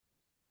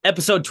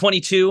Episode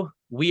 22,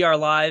 we are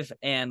live.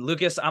 And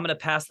Lucas, I'm going to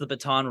pass the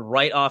baton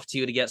right off to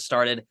you to get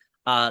started.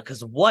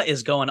 Because what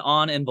is going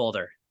on in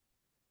Boulder?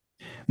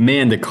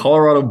 Man, the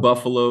Colorado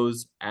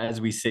Buffaloes,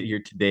 as we sit here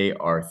today,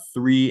 are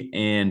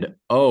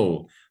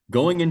 3-0.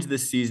 Going into the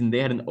season, they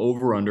had an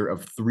over-under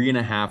of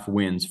 3.5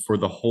 wins for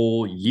the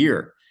whole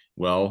year.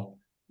 Well,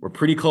 we're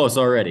pretty close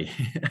already.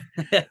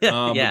 Yeah.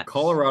 But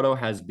Colorado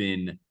has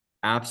been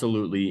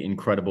absolutely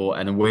incredible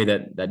and a way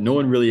that no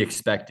one really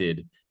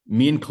expected,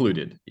 me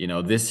included.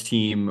 This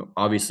team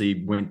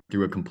obviously went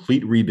through a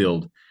complete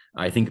rebuild.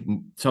 I think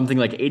something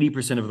like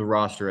 80% of the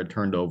roster had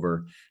turned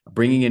over,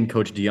 bringing in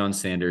Coach Deion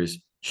Sanders,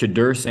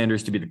 Shadur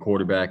Sanders to be the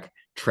quarterback,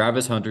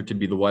 Travis Hunter to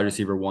be the wide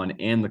receiver one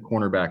and the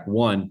cornerback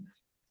one,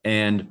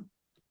 and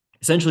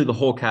essentially the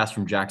whole cast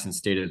from Jackson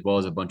State, as well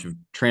as a bunch of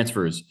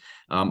transfers.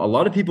 A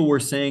lot of people were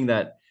saying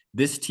that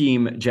this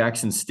team,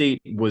 Jackson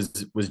State, was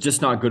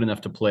just not good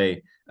enough to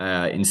play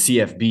in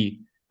CFB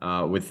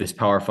with this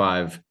Power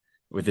Five,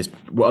 with this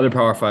other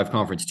Power Five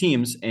conference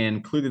teams,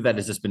 and clearly that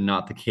has just been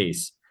not the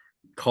case.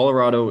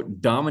 Colorado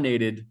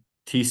dominated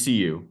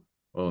TCU.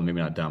 Well, maybe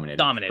not dominated,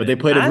 but they Dominated.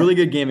 played a really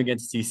good game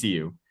against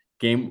TCU,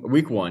 game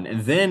week one,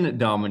 and then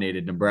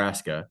dominated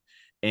Nebraska,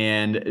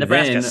 and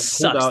Nebraska then pulled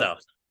sucks, out. though.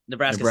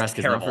 Nebraska's Nebraska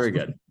is not terrible. very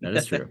good. That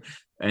is true.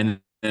 And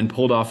then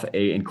pulled off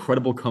a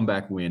incredible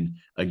comeback win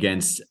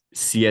against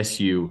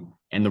CSU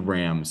and the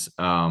Rams.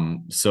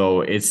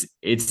 So it's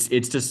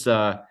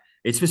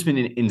just been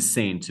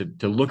insane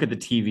to look at the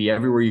TV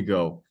everywhere you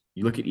go.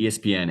 You look at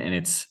ESPN and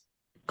it's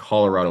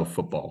Colorado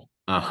football.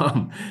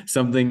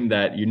 Something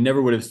that you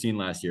never would have seen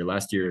last year.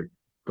 Last year,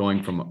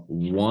 going from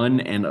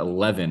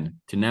 1-11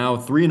 to now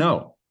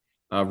 3-0.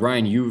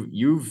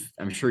 Ryan,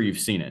 I'm sure you've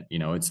seen it.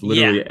 It's Yeah.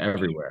 literally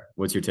everywhere.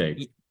 What's your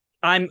take?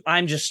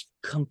 I'm just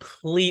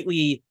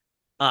completely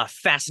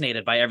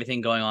fascinated by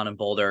everything going on in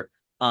Boulder.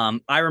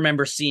 I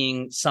remember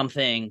seeing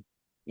something,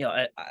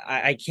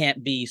 I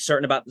can't be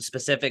certain about the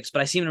specifics,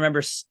 but I seem to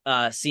remember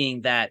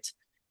seeing that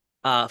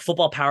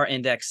Football Power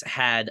Index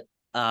had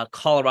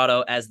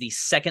Colorado as the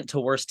second to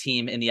worst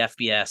team in the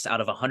FBS out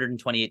of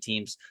 128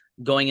 teams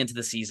going into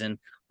the season.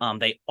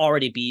 They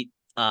already beat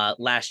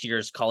last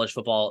year's college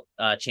football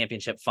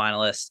championship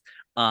finalists,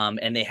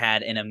 and they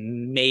had an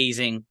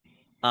amazing,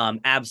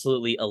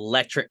 absolutely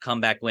electric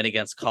comeback win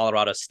against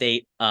Colorado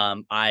State.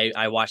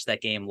 I watched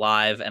that game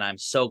live, and I'm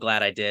so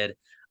glad I did.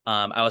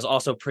 I was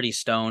also pretty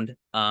stoned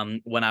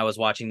when I was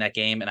watching that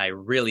game, and I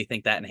really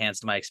think that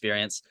enhanced my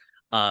experience.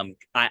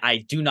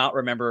 I do not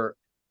remember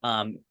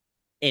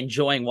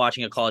enjoying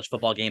watching a college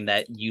football game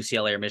that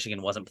UCLA or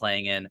Michigan wasn't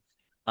playing in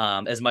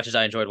as much as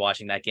I enjoyed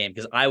watching that game,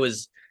 because I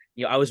was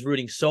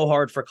rooting so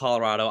hard for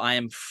Colorado. I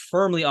am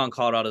firmly on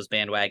Colorado's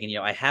bandwagon.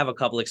 I have a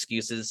couple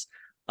excuses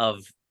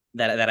of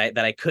that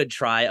I could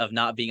try of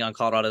not being on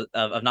Colorado,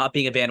 of not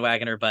being a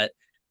bandwagoner, but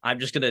I'm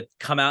just gonna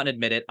come out and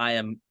admit it. I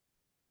am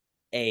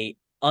a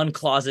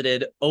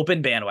uncloseted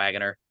open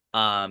bandwagoner.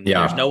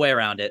 There's no Yeah. way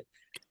around it.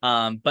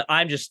 But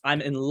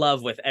I'm in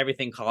love with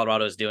everything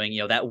Colorado is doing.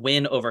 That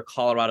win over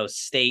Colorado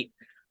State.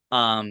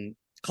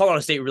 Colorado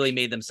State really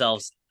made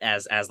themselves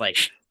as like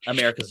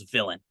America's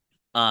villain.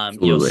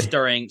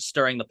 Absolutely.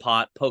 Stirring the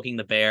pot, poking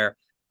the bear.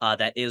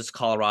 That is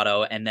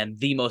Colorado, and then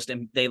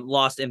they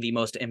lost in the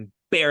most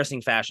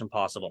embarrassing fashion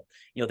possible.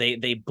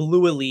 They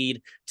blew a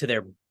lead to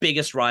their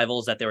biggest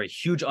rivals that they were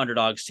huge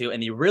underdogs to,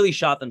 and they really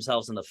shot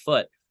themselves in the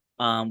foot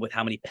with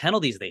how many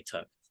penalties they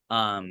took.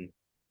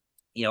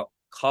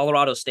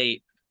 Colorado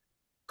State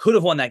could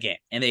have won that game,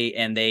 and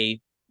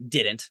they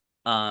didn't.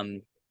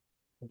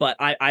 But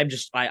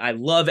I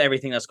love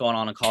everything that's going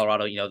on in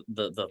Colorado.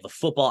 The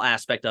football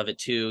aspect of it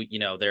too.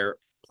 They're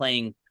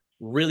playing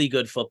really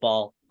good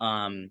football.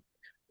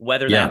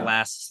 Whether that Yeah.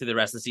 lasts through the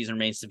rest of the season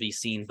remains to be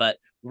seen. But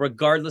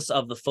regardless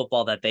of the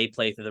football that they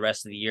play through the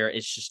rest of the year,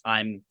 it's just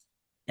I'm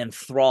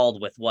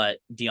enthralled with what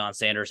Deion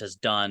Sanders has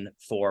done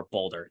for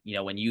Boulder.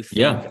 When you think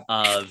Yeah.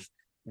 of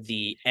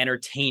the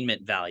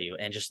entertainment value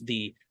and just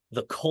the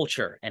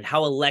culture and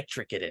how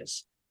electric it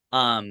is,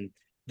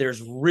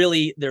 there's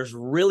really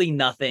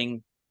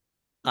nothing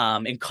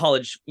in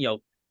college.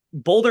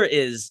 Boulder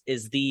is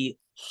the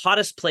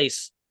hottest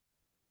place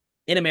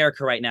in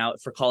America right now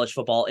for college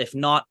football, if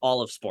not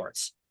all of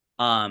sports.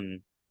 Like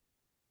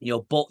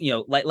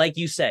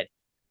you said,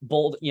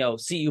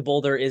 CU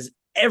Boulder is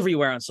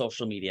everywhere on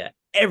social media,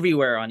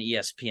 everywhere on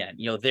ESPN.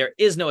 There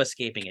is no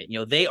escaping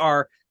it. They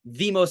are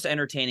the most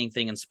entertaining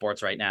thing in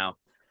sports right now.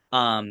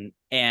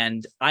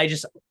 And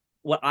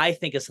what I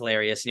think is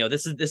hilarious,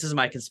 this is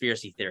my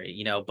conspiracy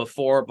theory.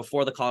 Before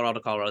the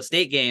Colorado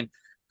State game,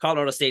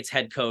 Colorado State's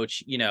head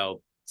coach,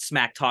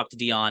 smack talked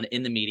Deion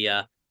in the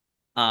media.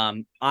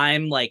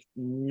 I'm like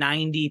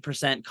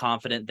 90%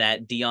 confident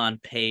that Deion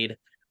paid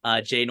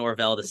Jay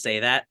Norvell to say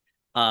that.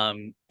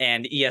 And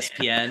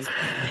ESPN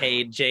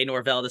paid Jay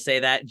Norvell to say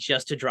that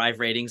just to drive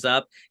ratings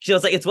up. She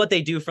was like, it's what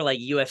they do for like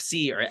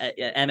UFC or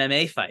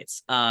MMA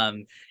fights.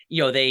 The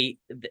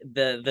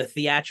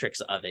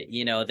theatrics of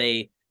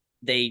it.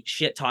 They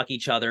shit talk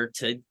each other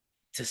to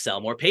to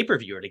sell more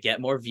pay-per-view or to get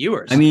more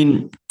viewers. I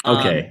mean,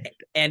 okay.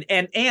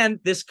 And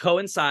this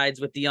coincides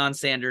with Deion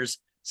Sanders'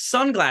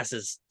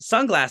 sunglasses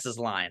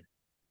line.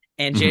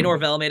 And Jay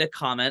Norvell made a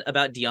comment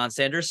about Deion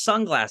Sanders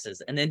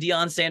sunglasses, and then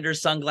Deion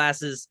Sanders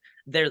sunglasses,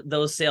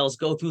 those sales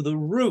go through the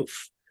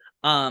roof.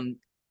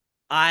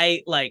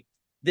 I like,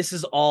 this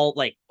is all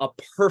like a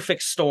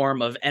perfect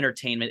storm of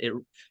entertainment.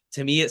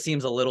 To me, it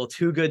seems a little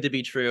too good to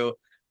be true.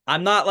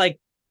 I'm not like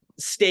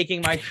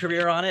staking my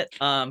career on it,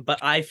 but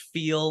I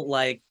feel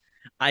like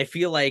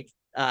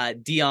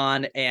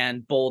Deion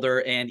and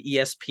Boulder and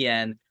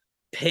ESPN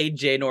paid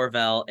Jay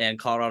Norvell and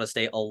Colorado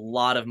State a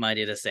lot of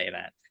money to say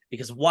that,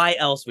 because why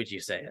else would you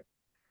say it?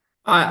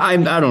 I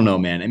don't know,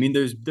 man. I mean,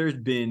 there's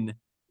been,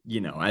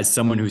 as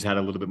someone who's had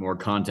a little bit more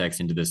context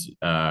into this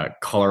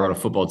Colorado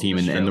football team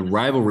and the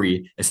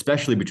rivalry,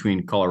 especially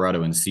between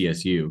Colorado and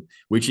CSU,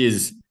 which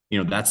is,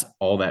 that's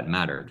all that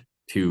mattered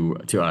to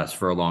us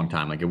for a long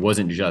time. Like, it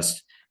wasn't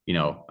just,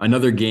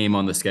 another game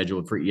on the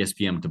schedule for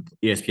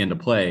ESPN to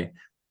play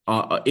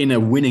in a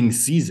winning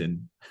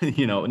season.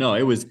 No,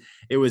 it was,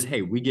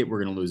 hey, we're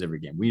going to lose every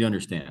game. We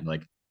understand,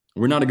 like,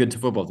 we're not a good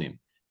football team.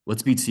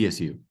 Let's beat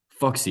CSU.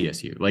 Fuck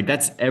CSU. Like,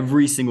 that's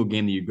every single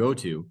game that you go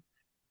to.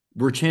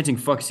 We're chanting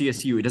fuck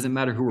CSU. It doesn't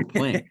matter who we're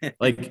playing.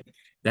 Like,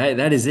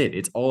 that is it.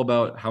 It's all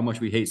about how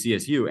much we hate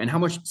CSU and how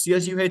much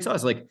CSU hates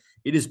us. Like,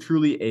 it is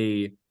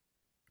truly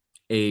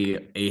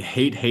a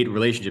hate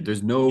relationship.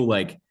 There's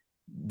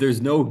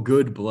no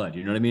good blood.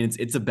 You know what I mean?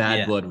 It's a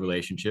bad blood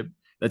relationship.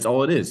 That's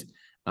all it is.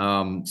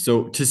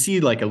 So to see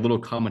like a little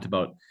comment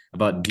about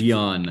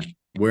Deion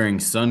wearing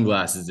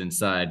sunglasses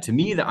inside, to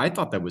me, that I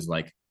thought that was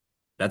like,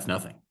 that's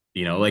nothing.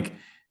 Like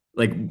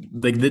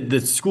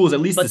the schools, at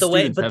least, but the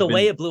way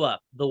it blew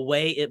up, the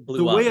way it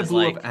blew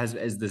up as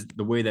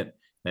the way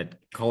that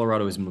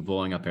Colorado has been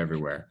blowing up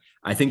everywhere.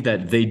 I think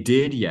that they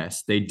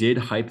did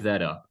hype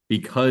that up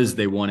because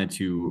they wanted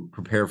to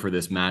prepare for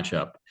this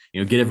matchup,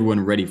 get everyone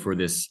ready for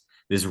this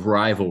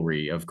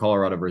rivalry of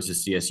Colorado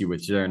versus CSU,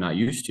 which they're not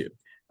used to.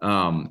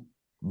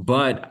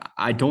 But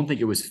I don't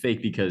think it was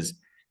fake, because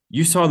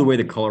you saw the way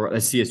that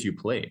CSU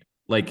played.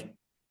 Like,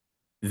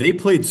 they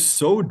played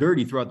so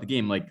dirty throughout the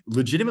game, like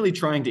legitimately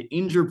trying to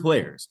injure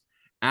players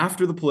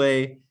after the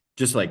play,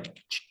 just like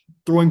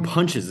throwing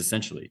punches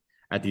essentially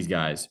at these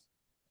guys.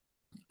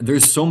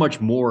 There's so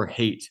much more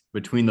hate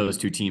between those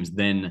two teams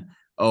than,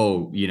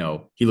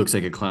 he looks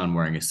like a clown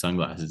wearing his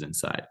sunglasses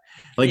inside.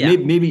 Like,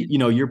 maybe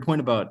your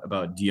point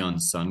about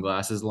Deion's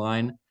sunglasses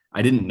line,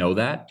 I didn't know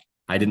that.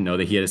 I didn't know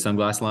that he had a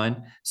sunglass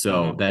line.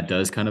 So that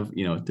does kind of,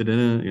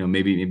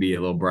 maybe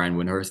a little Brian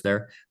Windhorst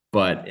there.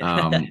 But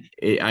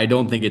I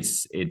don't think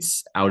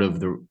it's out of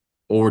the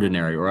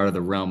ordinary or out of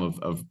the realm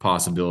of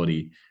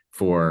possibility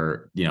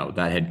for,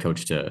 that head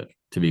coach to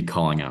be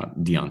calling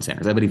out Deion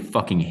Sanders. I bet he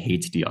fucking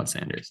hates Deion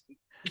Sanders.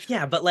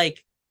 Yeah, but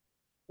like,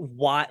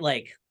 why?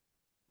 Like,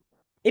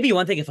 it'd be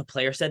one thing if a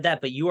player said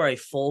that, but you are a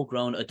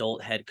full-grown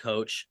adult head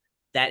coach.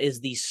 That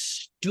is the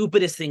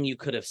stupidest thing you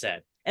could have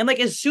said. And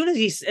like, as soon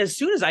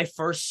as I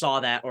first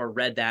saw that or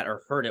read that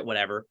or heard it,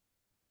 whatever,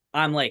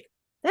 I'm like,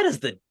 that is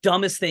the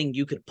dumbest thing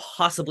you could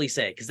possibly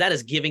say, because that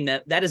is giving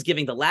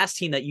the last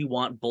team that you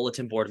want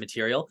bulletin board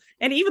material.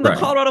 And even the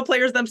Colorado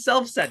players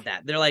themselves said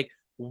that. They're like,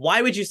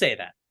 why would you say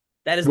that?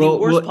 That is the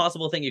worst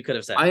possible thing you could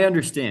have said. I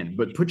understand,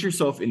 but put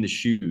yourself in the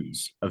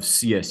shoes of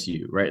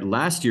CSU, right?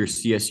 Last year,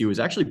 CSU was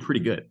actually pretty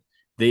good.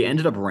 They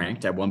ended up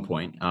ranked at one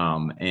point,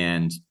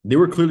 and they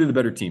were clearly the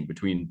better team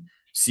between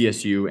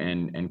CSU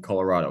and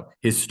Colorado.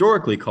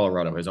 Historically,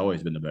 Colorado has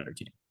always been the better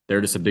team. They're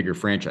just a bigger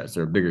franchise.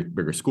 They're a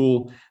bigger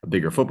school, a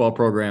bigger football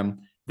program.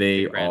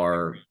 They're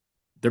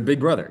big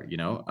brother,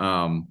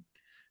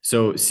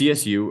 So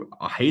CSU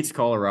hates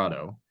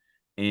Colorado,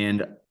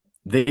 and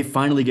they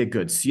finally get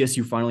good.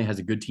 CSU finally has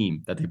a good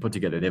team that they put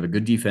together. They have a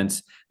good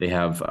defense. They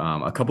have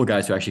a couple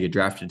guys who actually get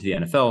drafted to the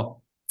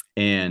NFL,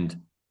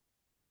 and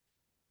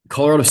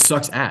Colorado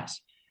sucks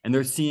ass. And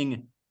they're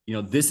seeing,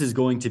 this is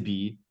going to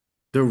be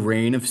the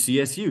reign of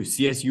CSU.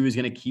 CSU is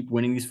going to keep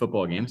winning these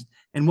football games.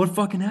 And what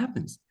fucking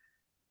happens?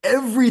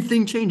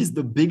 Everything changes.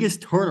 The biggest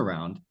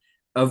turnaround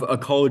of a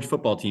college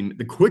football team,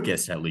 the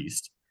quickest at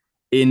least,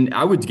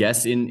 I would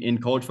guess in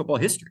college football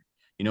history.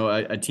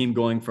 A team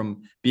going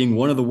from being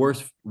one of the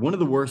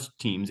worst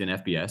teams in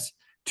FBS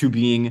to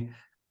being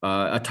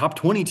a top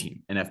 20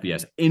 team in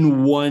FBS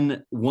in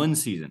one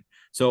season.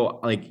 So,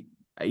 like,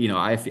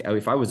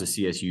 if I was a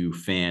CSU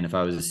fan, if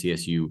I was a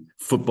CSU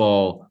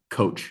football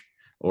coach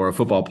or a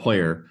football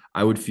player,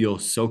 I would feel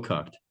so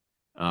cucked.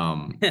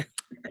 And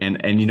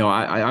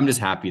I'm just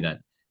happy that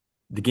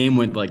the game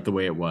went like the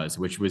way it was,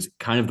 which was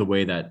kind of the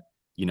way that,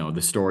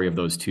 the story of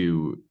those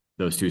two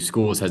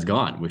schools has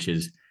gone, which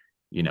is,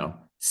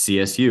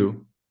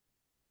 CSU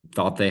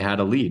thought they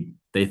had a lead.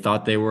 They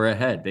thought they were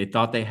ahead. They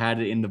thought they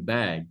had it in the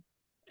bag.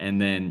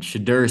 And then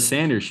Shedeur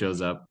Sanders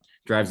shows up,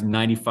 drives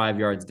 95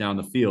 yards down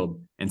the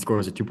field, and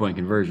scores a 2-point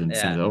conversion,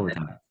 sends it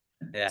overtime.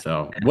 Yeah.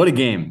 So what a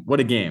game.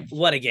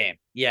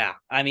 Yeah.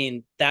 I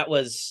mean, that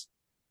was,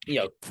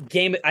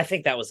 game. I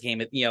think that was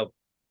game,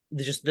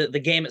 just the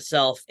game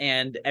itself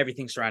and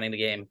everything surrounding the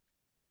game.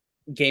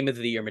 game of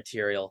the year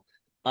material.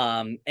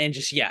 And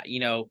just, yeah,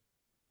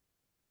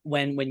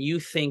 when you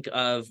think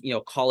of,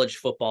 college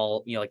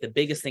football, like the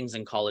biggest things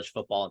in college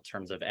football in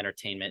terms of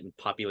entertainment and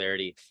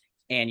popularity,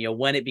 and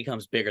when it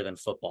becomes bigger than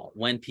football,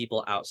 when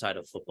people outside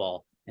of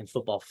football and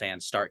football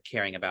fans start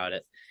caring about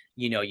it,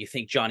 you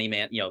think Johnny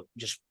Man,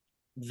 just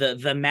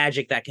the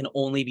magic that can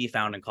only be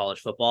found in college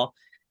football.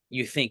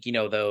 You think,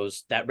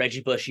 that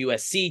Reggie Bush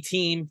USC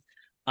team,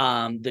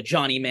 the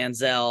Johnny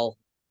Manziel,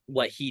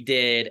 what he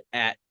did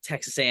at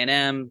Texas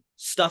A&M,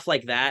 stuff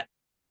like that.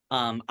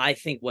 I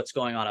think what's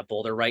going on at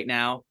Boulder right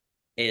now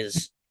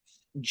is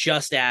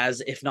just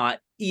as, if not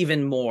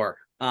even more,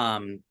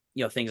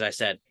 things I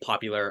said: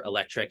 popular,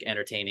 electric,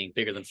 entertaining,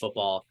 bigger than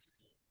football,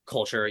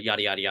 culture,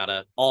 yada, yada,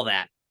 yada, all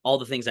that, all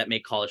the things that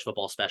make college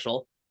football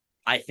special.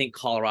 I think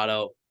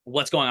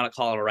what's going on at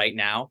Colorado right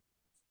now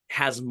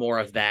has more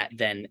of that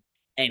than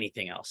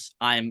anything else.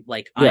 I am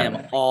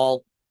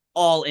all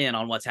in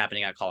on what's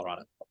happening at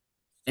Colorado.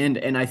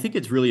 And I think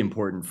it's really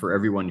important for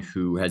everyone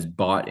who has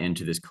bought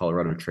into this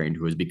Colorado train,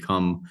 who has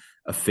become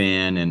a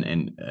fan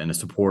and a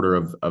supporter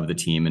of the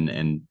team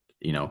and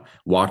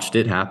watched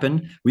it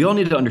happen. We all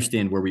need to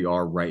understand where we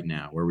are right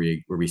now, where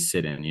we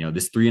sit in.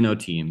 This 3-0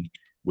 team,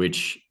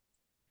 which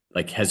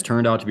has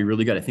turned out to be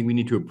really good. I think we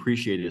need to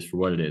appreciate this for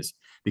what it is,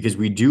 because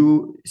we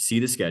do see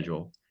the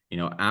schedule.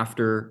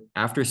 After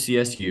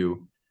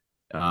CSU,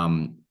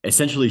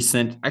 essentially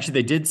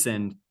they did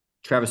send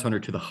Travis Hunter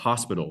to the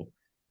hospital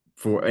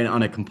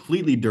on a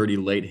completely dirty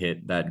late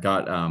hit that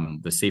got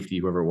the safety,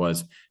 whoever it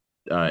was,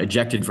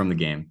 ejected from the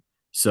game.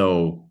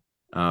 So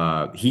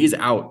he is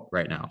out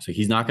right now. So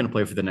he's not going to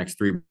play for the next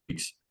 3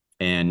 weeks.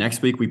 And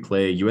next week we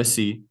play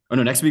USC. Oh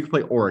no, next week we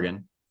play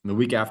Oregon. And the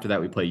week after that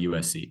we play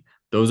USC.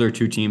 Those are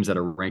two teams that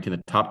are ranked in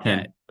the top 10.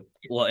 Yeah.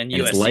 Well, and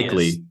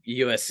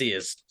USC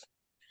is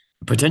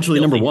potentially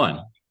number one.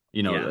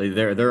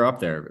 They're up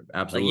there.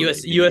 Absolutely. Like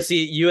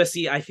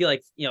USC, I feel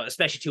like,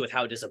 especially too with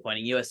how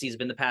disappointing USC has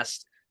been the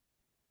past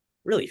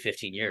really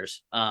 15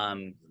 years.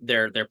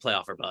 They're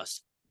playoff or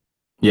bust.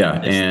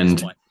 Yeah. And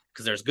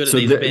because they're as good as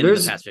they've been in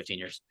the past 15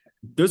 years.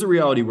 There's a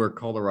reality where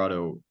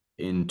Colorado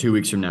in 2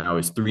 weeks from now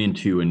is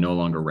 3-2 and no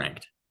longer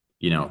ranked.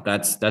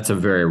 That's a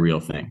very real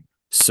thing.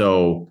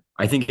 So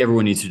I think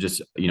everyone needs to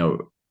just,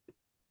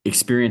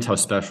 experience how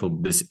special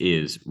this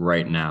is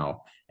right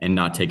now and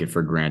not take it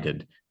for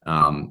granted.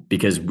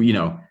 Because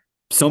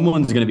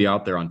someone's going to be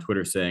out there on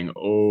Twitter saying,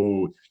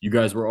 "Oh, you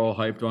guys were all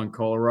hyped on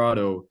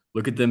Colorado.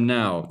 Look at them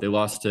now. They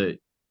lost to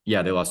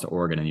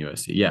Oregon and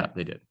USC." Yeah,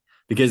 they did.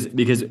 Because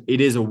it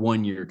is a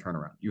 1-year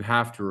turnaround. You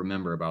have to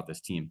remember about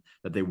this team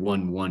that they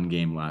won one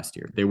game last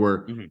year. They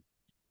were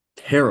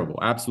terrible,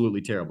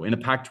 absolutely terrible, in a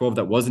Pac-12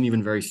 that wasn't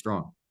even very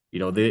strong.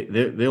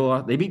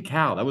 They beat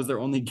Cal. That was their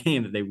only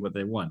game that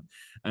they won,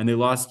 and they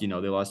lost. They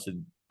lost to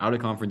out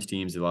of conference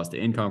teams. They lost to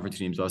in conference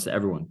teams. They lost to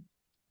everyone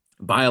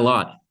by a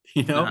lot.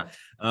 So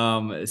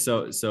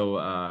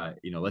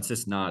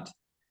let's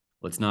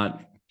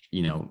not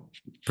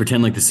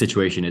pretend like the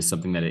situation is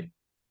something that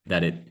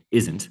it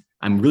isn't.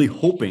 I'm really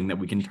hoping that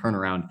we can turn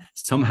around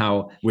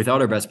somehow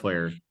without our best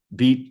player,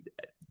 beat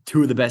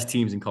two of the best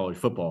teams in college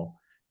football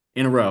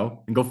in a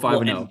row and go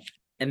 5-0.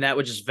 And that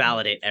would just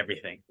validate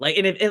everything.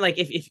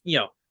 If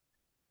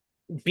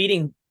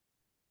beating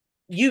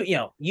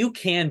you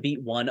can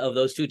beat one of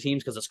those two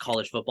teams because it's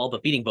college football,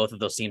 but beating both of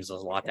those teams is a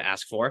lot to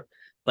ask for.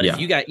 But if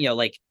you got,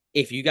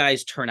 if you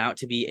guys turn out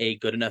to be a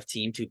good enough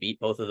team to beat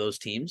both of those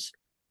teams,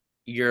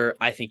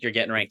 I think you're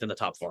getting ranked in the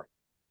top 4.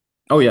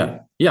 Oh yeah.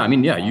 Yeah. I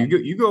mean, yeah,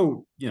 you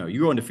go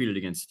undefeated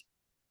against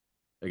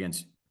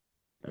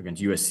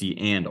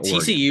USC and Oregon.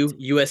 TCU,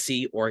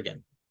 USC,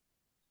 Oregon.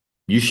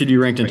 You should be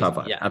ranked in top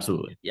 5. Yeah.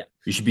 Absolutely. Yeah.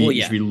 You should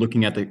be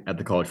looking at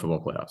the college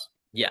football playoffs.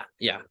 Yeah.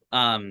 Yeah.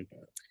 And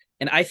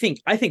I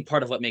think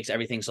part of what makes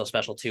everything so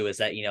special too is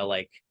that,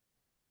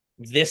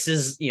 this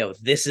is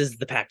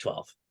the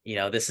Pac-12.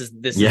 This is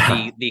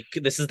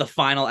the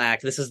final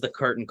act. This is the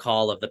curtain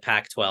call of the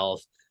Pac-12.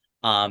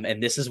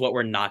 And this is what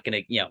we're not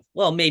going to,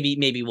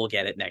 maybe we'll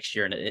get it next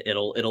year and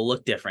it'll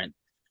look different.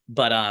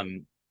 But,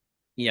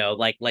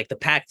 like the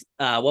Pac,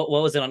 what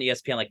was it on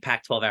ESPN? Like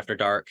Pac-12 After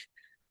Dark.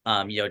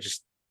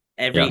 Just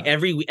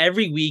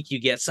every week you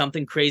get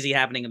something crazy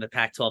happening in the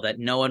Pac-12 that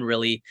no one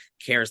really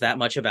cares that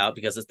much about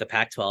because it's the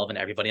Pac-12 and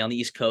everybody on the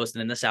East Coast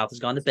and in the South has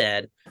gone to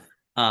bed.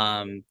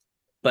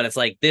 But it's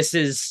like, this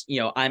is,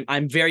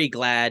 I'm very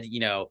glad,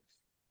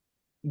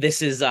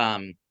 this is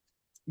the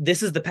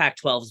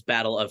Pac-12's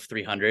battle of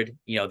 300.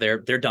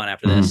 They're done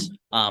after this.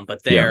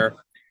 But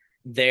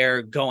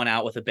they're going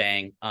out with a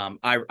bang.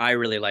 I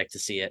really like to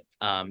see it.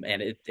 And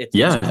it's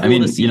cool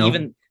to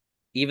see,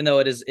 even though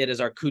it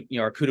is our coup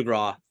de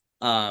grace.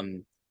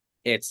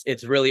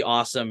 It's really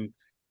awesome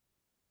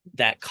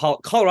that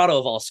Colorado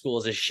of all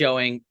schools is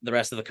showing the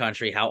rest of the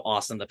country how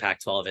awesome the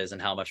Pac-12 is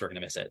and how much we're going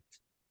to miss it.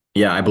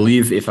 Yeah, I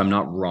believe, if I'm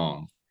not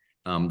wrong,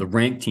 the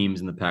ranked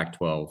teams in the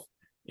Pac-12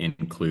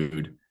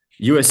 include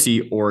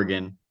USC,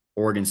 Oregon,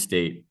 Oregon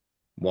State,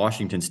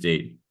 Washington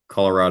State,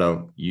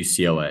 Colorado,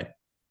 UCLA,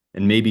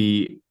 and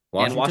maybe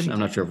and Washington? I'm Washington.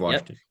 not sure if Yep.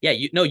 Washington. Yeah,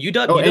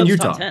 UW. Oh, and UW's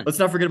top Utah. 10. Let's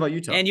not forget about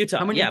Utah. And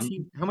Utah. Yeah,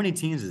 How many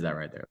teams is that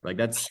right there? Like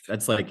that's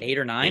like 8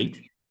 or 9.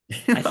 8.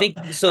 I think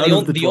so. Out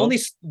of the 12?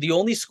 The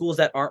only schools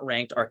that aren't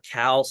ranked are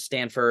Cal,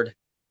 Stanford,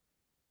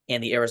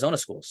 and the Arizona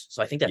schools.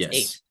 So I think that's Yes.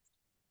 8.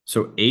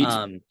 So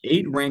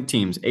eight ranked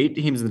teams, 8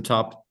 teams in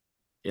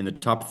the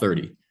top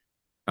 30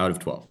 out of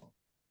 12.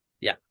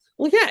 Yeah.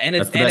 Well, yeah, and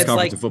That's it's the best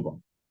conference like of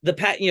football. the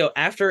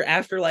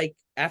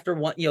after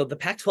one, the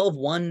Pac-12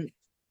 won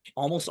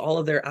almost all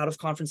of their out of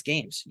conference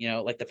games.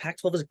 Like the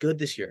Pac-12 is good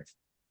this year.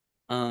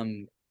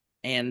 And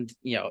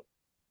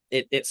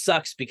it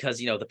sucks because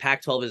the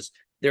Pac-12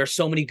 there are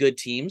so many good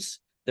teams.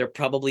 There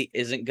probably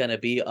isn't going to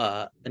be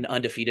an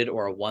undefeated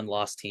or a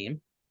one-loss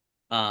team.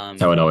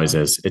 That's how it always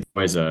is. It's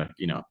always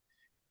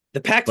the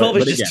Pac-12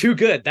 is just too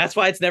good. That's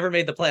why it's never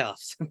made the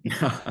playoffs.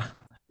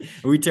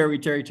 we tear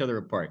each other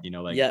apart.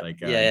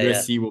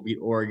 USC will beat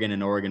Oregon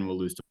and Oregon will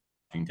lose to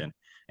Washington.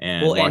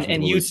 And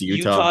Washington will lose to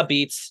Utah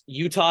beats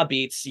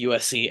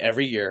USC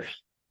every year.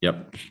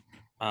 Yep.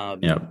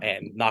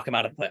 And knock them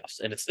out of the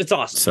playoffs. And it's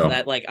awesome. So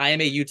that I am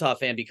a Utah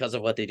fan because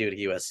of what they do to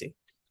USC.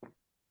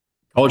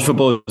 College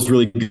football is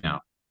really good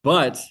now.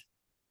 But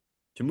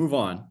to move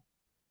on,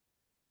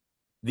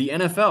 the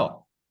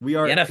NFL. We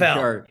are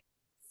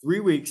 3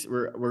 weeks.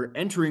 We're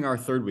entering our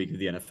 3rd week of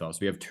the NFL. So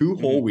we have 2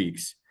 whole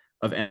weeks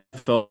of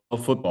NFL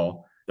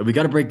football that we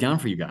got to break down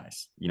for you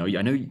guys. I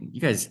know you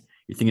guys,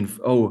 you're thinking,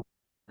 oh,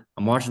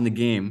 I'm watching the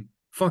game.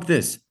 Fuck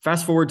this.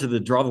 Fast forward to the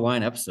Draw the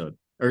Line episode.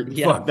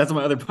 Fuck, that's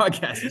my other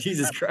podcast.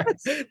 Jesus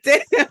Christ.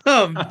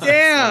 Damn.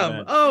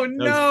 So oh,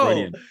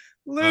 no.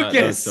 Lucas.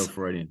 That was so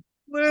Freudian.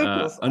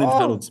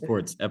 Unentitled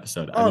Sports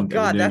episode. Oh,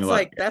 God. That's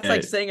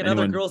like saying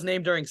another girl's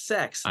name during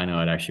sex. I know,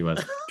 it actually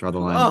was. Draw the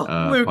Line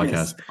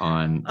podcast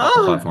on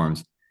Apple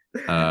platforms.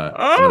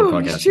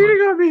 He's cheating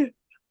on me.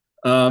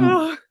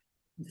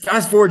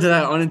 Fast forward to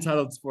that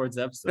Unentitled Sports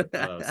episode. Oh,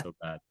 that was so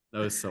bad. That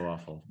was so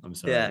awful. I'm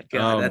sorry. Yeah,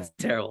 God, that's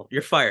terrible.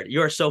 You're fired.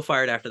 You are so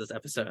fired after this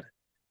episode.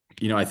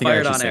 I think I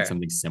actually said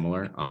something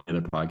similar on the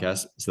other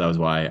podcast. So that was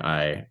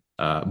why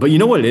but you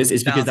know what it is?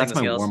 It's because that's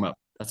my warm-up.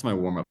 That's my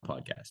warm-up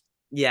podcast.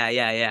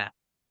 Yeah.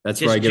 That's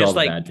where I get all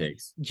the bad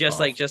takes. Just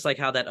like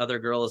how that other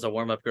girl is a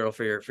warm-up girl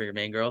for your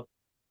main girl.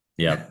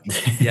 Yeah.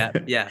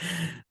 Yeah.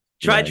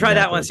 Try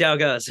that one, see how it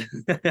goes.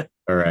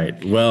 All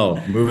right. Well,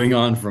 moving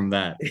on from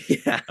that.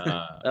 Yeah.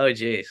 Oh,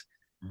 geez.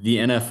 The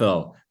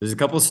NFL. There's a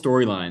couple of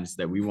storylines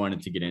that we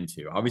wanted to get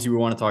into. Obviously, we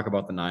want to talk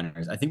about the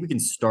Niners. I think we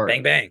can start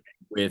bang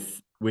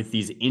with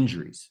these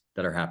injuries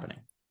that are happening.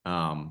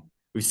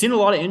 We've seen a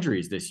lot of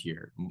injuries this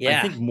year. Yeah.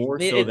 I think more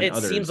so than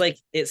others.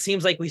 It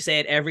seems like we say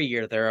it every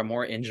year. There are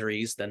more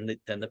injuries than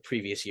the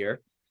previous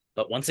year.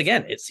 But once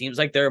again, it seems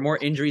like there are more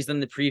injuries than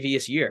the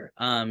previous year.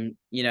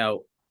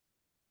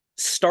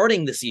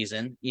 Starting the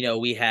season,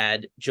 we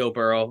had Joe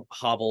Burrow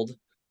hobbled,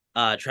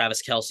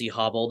 Travis Kelce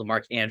hobbled,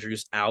 Mark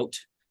Andrews out.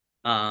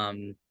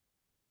 And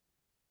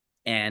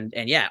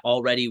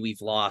already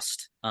we've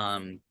lost,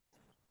 obviously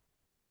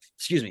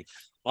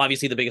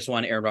the biggest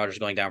one, Aaron Rodgers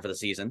going down for the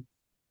season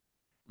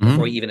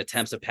before he even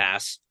attempts a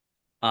pass.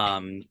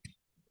 Honestly,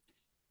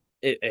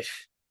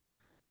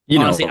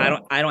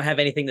 I don't have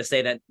anything to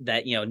say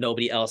that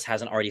nobody else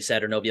hasn't already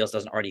said or nobody else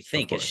doesn't already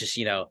think. It's just,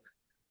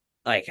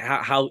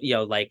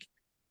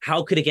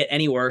 how could it get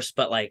any worse?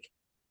 But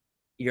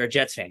you're a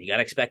Jets fan, you got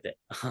to expect it.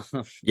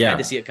 Yeah. Had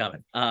to see it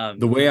coming.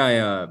 The way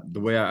I've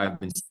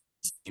been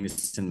seeing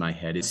this in my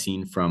head is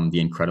seen from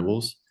The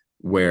Incredibles,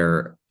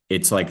 where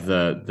it's like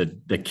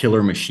the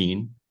killer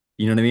machine,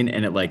 you know what I mean?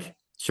 And it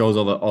shows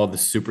all the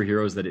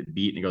superheroes that it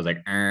beat, and it goes and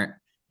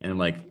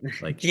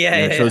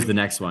it shows the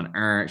next one,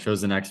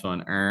 shows the next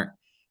one,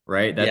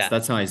 right?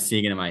 That's how I'm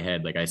seeing it in my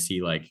head. I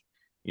see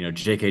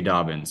J.K.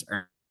 Dobbins,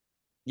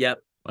 yep,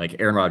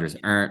 Aaron Rodgers,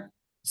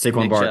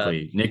 Saquon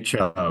Barkley, Nick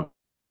Chubb,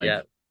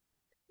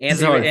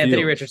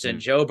 Anthony Richardson,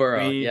 Joe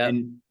Burrow,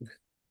 and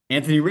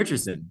Anthony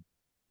Richardson.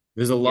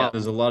 There's a lot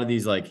of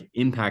these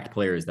impact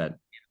players that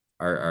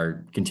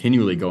are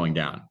continually going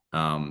down.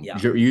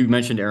 You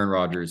mentioned Aaron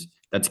Rodgers.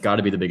 That's got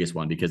to be the biggest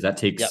one, because that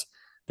takes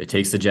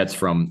the Jets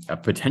from a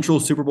potential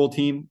Super Bowl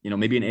team,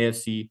 maybe an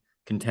AFC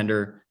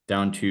contender,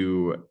 down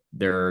to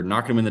they're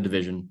not going to win the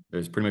division.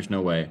 There's pretty much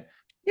no way.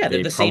 Yeah,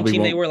 they're the same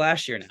team they were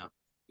last year now.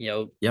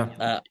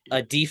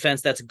 A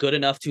defense that's good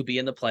enough to be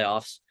in the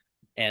playoffs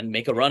and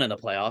make a run in the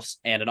playoffs,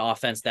 and an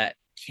offense that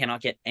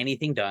cannot get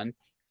anything done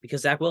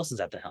because Zach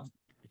Wilson's at the helm.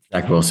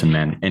 Zach Wilson,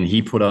 man. And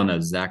he put on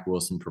a Zach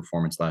Wilson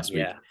performance last week.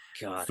 Yeah,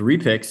 God. 3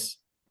 picks.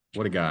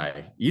 What a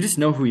guy. You just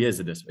know who he is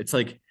at this. It's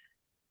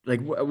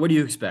what do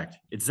you expect?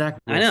 It's Zach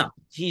Wilson. I know.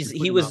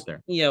 He was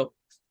there.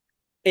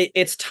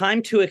 It's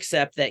time to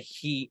accept that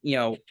he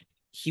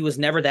was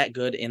never that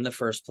good in the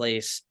first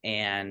place,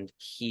 and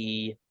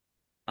he's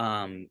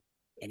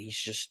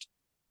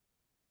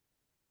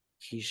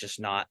just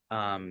not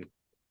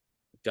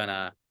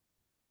gonna.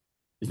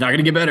 He's not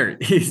gonna get better.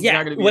 He's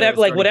not gonna be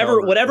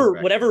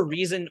whatever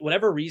reason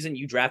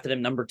you drafted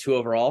him number 2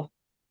 overall,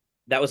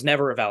 that was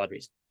never a valid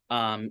reason.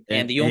 And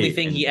the only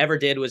thing he ever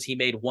did was he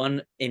made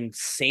one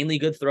insanely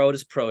good throw at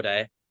his pro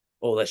day.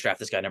 Oh, let's draft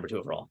this guy number 2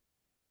 overall.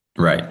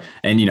 Right.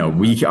 And,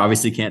 we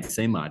obviously can't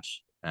say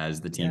much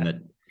as the team Yeah,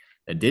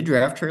 that did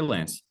draft Trey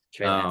Lance.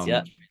 Trey Lance.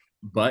 Yeah,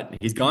 But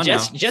he's gone now.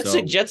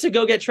 So Jets to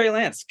go get Trey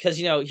Lance because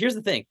here's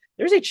the thing: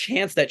 there's a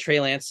chance that Trey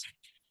Lance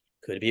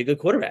could be a good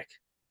quarterback.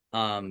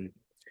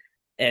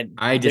 And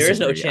I there is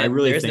no disagree. I chance.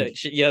 really There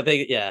is no,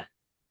 think, yeah,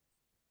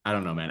 I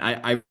don't know, man.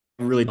 I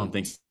really don't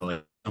think so.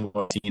 Like,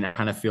 I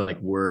kind of feel like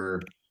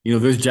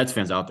there's Jets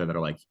fans out there that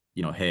are like,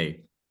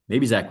 hey,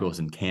 maybe Zach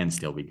Wilson can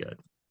still be good.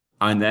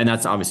 And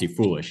that's obviously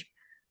foolish.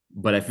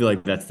 But I feel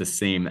like that's the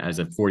same as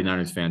a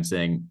 49ers fan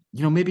saying,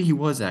 maybe he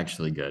was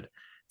actually good.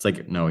 It's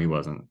like, no, he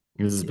wasn't.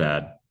 He was just yeah,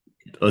 bad.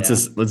 yeah.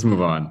 Let's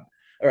move on.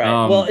 All right.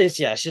 Well, Um, it's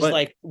just but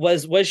like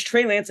was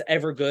Trey Lance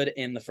ever good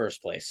in the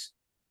first place?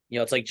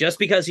 It's like just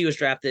because he was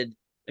drafted,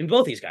 and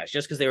both these guys,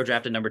 just because they were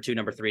drafted number 2,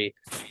 number 3,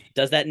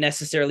 does that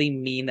necessarily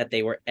mean that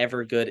they were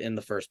ever good in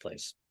the first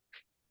place?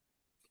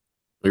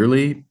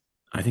 clearly,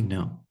 I think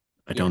no.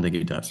 I Yeah, don't think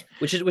it does.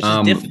 which is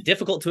Um,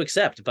 difficult to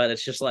accept, but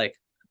it's just like,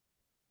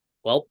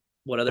 well,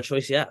 what other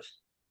choice you have?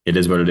 it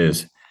is what it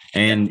is.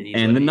 Yeah, And it is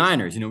and what the it is.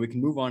 Niners, we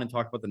can move on and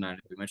talk about the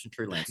Niners. We mentioned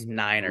Trey Lance, who is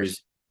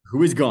Niners.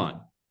 who is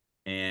gone.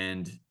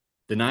 And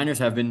the Niners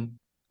have been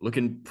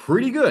looking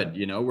pretty good.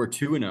 We're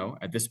 2-0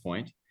 at this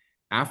point.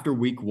 After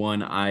week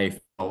 1, I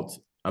felt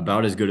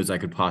about as good as I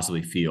could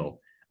possibly feel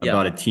Yep.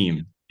 about a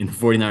team in the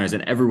 49ers,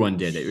 and everyone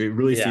did. It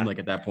really seemed Yeah. like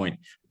at that point,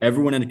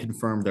 everyone had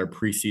confirmed their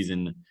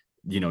preseason,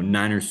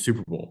 Niners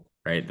Super Bowl,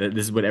 right?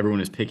 This is what everyone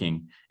is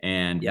picking.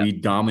 And Yep. we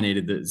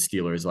dominated the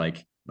Steelers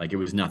like it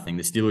was nothing.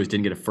 The Steelers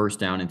didn't get a first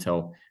down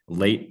until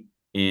late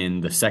in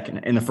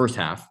the first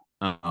half.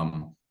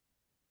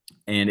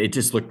 And it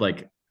just looked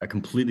like a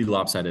completely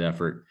lopsided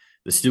effort.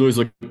 The Steelers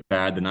looked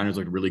bad. The Niners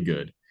looked really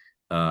good.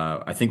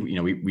 I think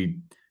we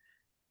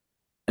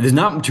there's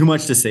not too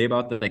much to say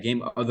about that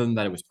game other than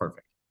that it was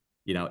perfect.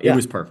 It Yeah.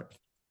 was perfect.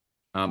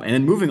 And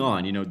then moving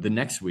on, the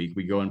next week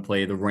we go and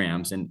play the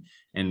Rams,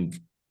 and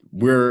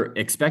we're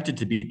expected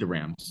to beat the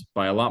Rams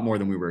by a lot more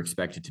than we were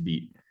expected to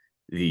beat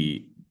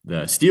the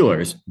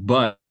Steelers,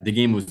 but the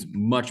game was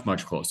much,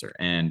 much closer.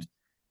 And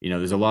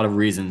there's a lot of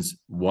reasons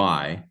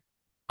why.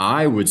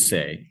 I would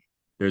say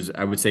there's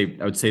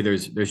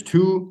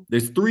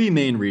three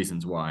main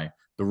reasons why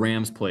the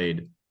Rams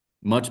played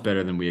much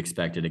better than we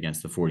expected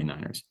against the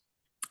 49ers.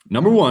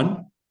 Number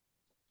one,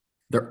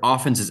 their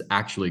offense is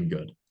actually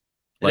good.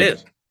 It Like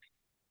is.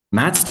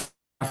 Matt's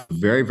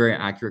very, very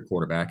accurate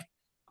quarterback.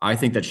 I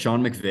think that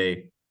Sean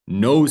McVay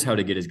knows how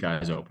to get his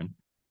guys open.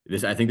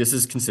 I think this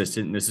is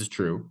consistent and this is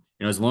true.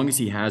 As long as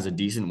he has a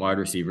decent wide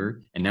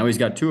receiver, and now he's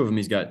got two of them.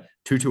 He's got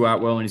Tutu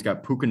Atwell and he's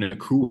got Puka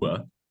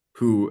Nacua,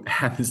 who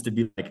happens to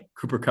be like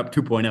Cooper Cup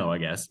 2.0, I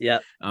guess. Yeah.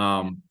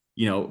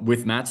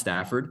 With Matt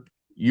Stafford,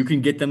 you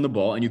can get them the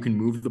ball and you can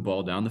move the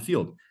ball down the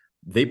field.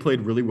 They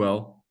played really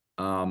well.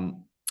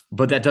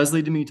 But that does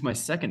lead me to my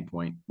second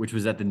point, which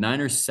was that the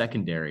Niners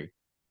secondary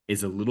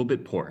is a little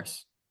bit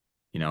porous,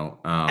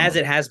 As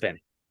it has been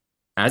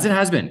as it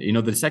has been.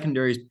 The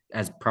secondary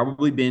has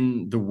probably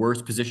been the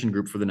worst position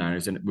group for the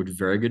Niners, and which is a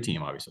very good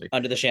team, obviously.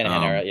 under the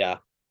Shanahan era. Yeah.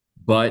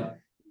 But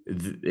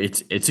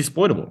it's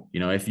exploitable.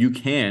 If you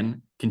can Well,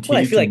 I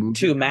continue feel to like move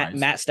too, your Matt guys,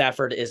 Matt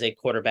Stafford is a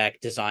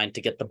quarterback designed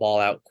to get the ball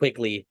out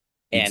quickly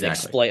and exactly,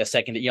 exploit a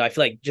second. I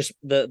feel like just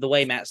the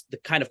way the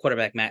kind of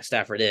quarterback Matt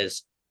Stafford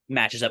is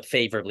matches up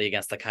favorably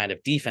against the kind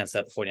of defense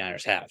that the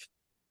 49ers have.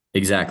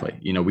 exactly.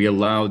 We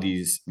allow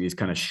these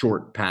kind of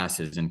short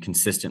passes and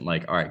consistent,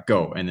 like, all right,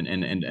 go,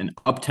 and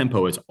up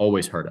tempo has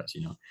always hurt us.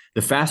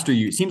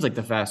 It seems like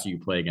the faster you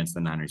play against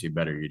the Niners, the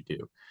better you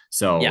do.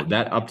 So Yeah.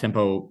 that up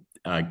tempo,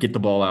 get the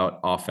ball out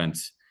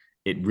offense,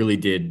 it really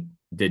did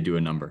do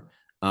a number.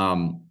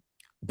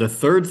 The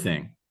third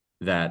thing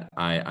that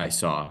I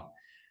saw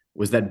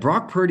was that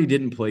Brock Purdy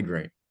didn't play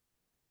great.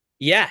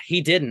 Yeah, he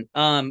didn't.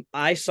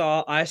 I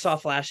saw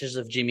flashes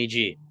of Jimmy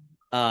G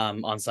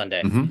on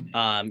Sunday.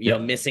 Mm-hmm.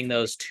 Yep. Missing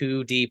those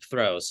 2 deep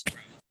throws.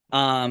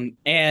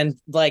 And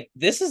like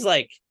this is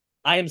like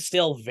I am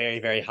still very,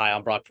 very high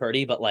on Brock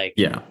Purdy, but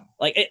Yeah.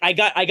 I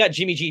got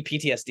Jimmy G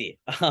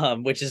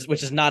PTSD, which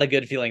is not a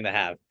good feeling to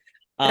have.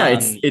 Yeah,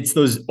 it's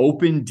those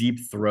open deep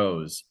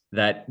throws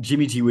that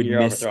Jimmy G would You're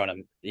miss overthrowing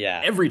him.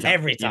 Yeah. every time.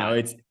 Every time.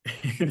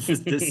 It's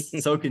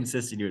just so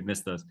consistent you would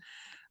miss those.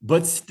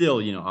 But still,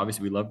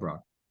 obviously we love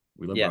Brock.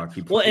 We love Yeah. Brock.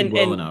 He Well, played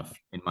well enough,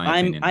 in my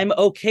I'm opinion. I'm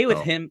okay with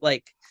So him.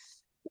 Like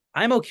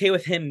I'm okay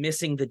with him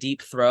missing the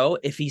deep throw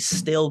if he's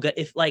still good.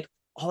 If like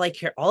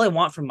all I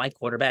want from my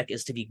quarterback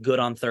is to be good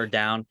on third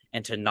down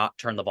and to not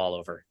turn the ball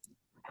over.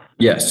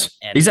 yes,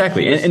 And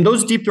exactly. And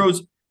those deep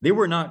throws, they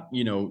were not,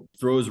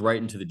 throws right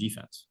into the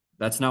defense.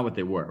 That's not what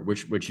they were,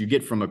 which you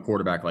get from a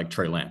quarterback like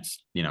Trey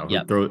Lance, who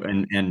yep. throw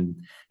and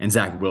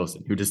Zach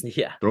Wilson, who just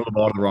Yeah. throw the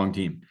ball to the wrong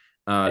team.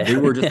 They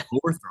were just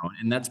overthrown,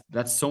 and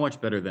that's so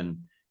much better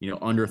than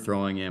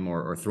underthrowing him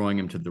or throwing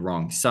him to the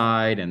wrong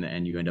side,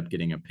 and you end up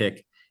getting a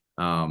pick.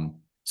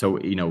 So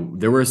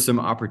there were some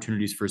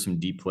opportunities for some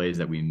deep plays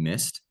that we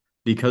missed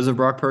because of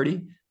Brock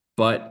Purdy,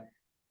 but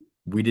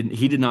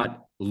he did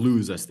not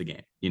lose us the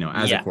game,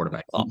 as a Yeah.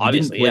 quarterback. Well, He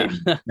didn't obviously, play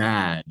yeah.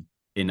 bad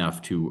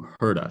enough to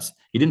hurt us.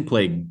 He didn't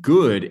play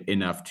good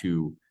enough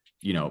to,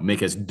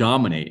 make us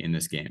dominate in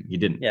this game. He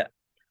didn't. Yeah.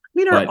 I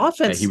mean, our But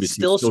offense he was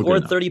still still good scored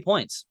enough. 30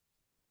 points.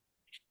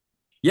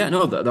 Yeah,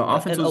 no, the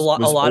offense And was a was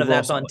lot of overall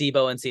that's on solid.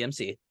 Debo and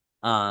CMC.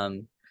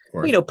 Of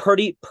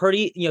course.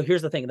 Purdy,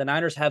 here's the thing. The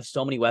Niners have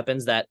so many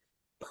weapons that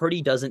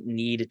Purdy doesn't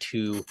need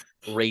to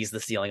raise the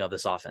ceiling of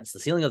this offense. The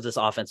ceiling of this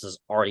offense is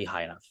already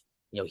high enough.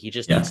 He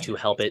just Yeah. needs to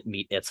help it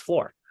meet its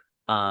floor,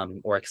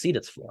 or exceed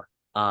its floor.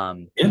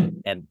 Yeah.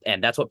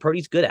 And that's what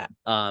Purdy's good at.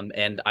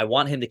 And I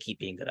want him to keep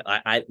being good at.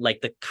 I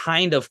like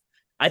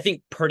I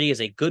think Purdy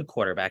is a good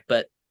quarterback,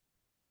 but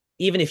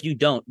even if you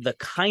don't, the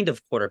kind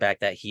of quarterback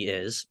that he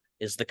is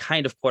the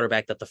kind of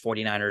quarterback that the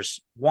 49ers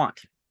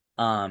want.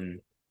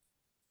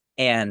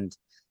 And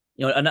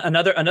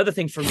another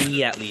thing for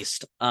me, at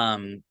least,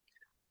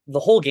 the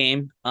whole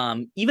game,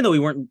 even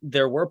though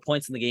there were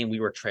points in the game we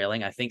were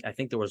trailing. I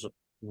think there was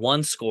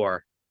one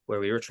score where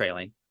we were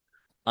trailing.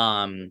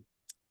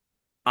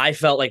 I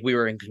felt like we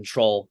were in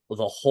control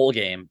the whole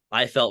game.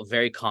 I felt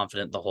very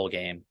confident the whole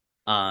game.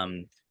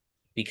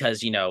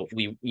 Because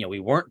we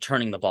weren't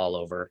turning the ball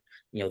over.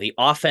 The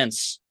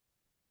offense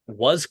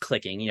was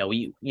clicking.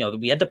 We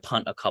had to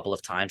punt a couple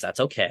of times.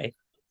 That's okay.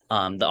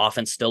 The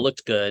offense still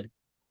looked good.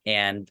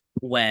 And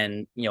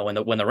when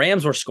the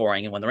Rams were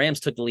scoring and when the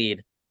Rams took the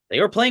lead, they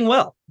were playing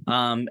well.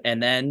 And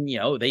then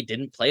they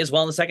didn't play as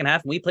well in the second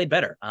half, and we played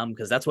better.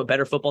 Because that's what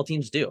better football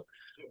teams do.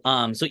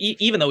 So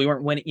even though we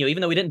weren't winning, even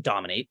though we didn't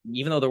dominate,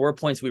 even though there were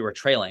points we were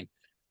trailing,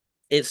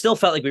 it still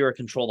felt like we were in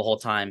control the whole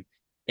time.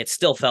 It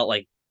still felt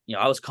like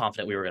I was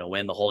confident we were going to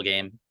win the whole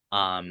game.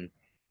 I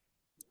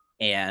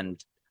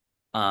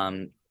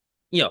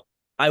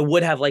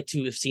would have liked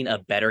to have seen a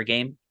better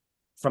game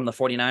from the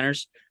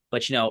 49ers,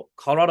 but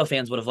Colorado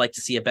fans would have liked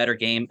to see a better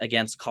game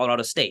against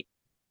Colorado State.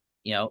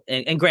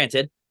 And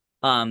granted,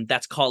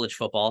 that's college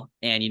football,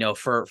 and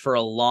for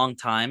a long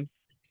time,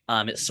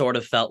 it sort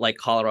of felt like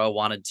Colorado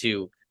wanted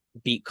to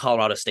beat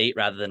Colorado State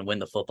rather than win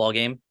the football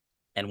game.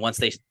 And once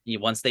they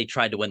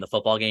tried to win the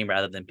football game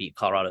rather than beat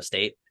Colorado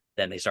State,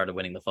 then they started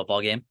winning the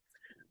football game.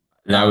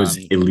 That was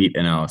elite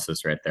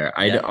analysis right there.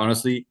 Yeah.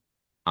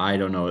 I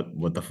don't know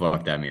what the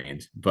fuck that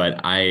means,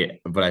 but I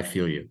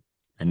feel you.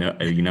 I know,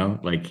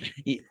 like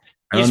I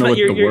don't know what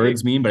the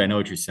words mean, but I know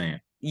what you're saying.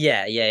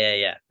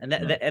 Yeah. And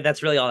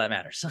that's really all that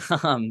matters.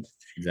 Exactly.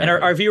 And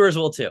our viewers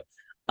will too.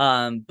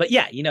 But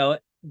yeah,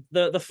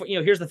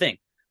 here's the thing.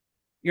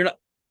 You're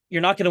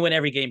not going to win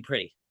every game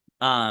pretty.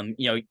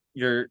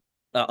 You're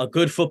a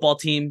good football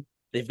team.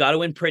 They've got to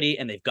win pretty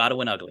and they've got to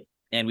win ugly.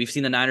 And we've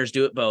seen the Niners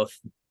do it both.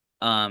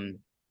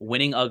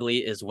 Winning ugly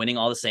is winning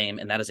all the same,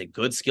 and that is a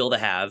good skill to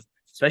have,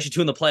 especially too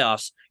in the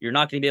playoffs. You're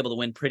not going to be able to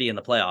win pretty in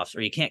the playoffs,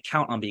 or you can't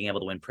count on being able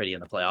to win pretty in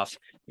the playoffs.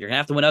 You're going to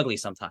have to win ugly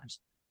sometimes.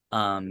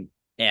 And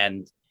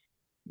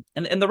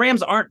the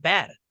Rams aren't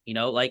bad,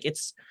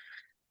 it's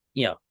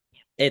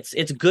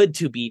good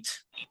to beat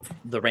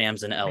the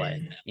Rams in LA,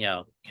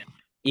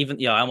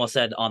 even, I almost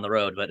said on the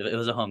road, but it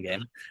was a home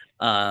game.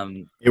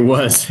 It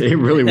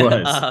really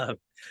was.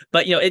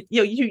 But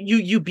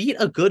you beat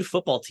a good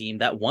football team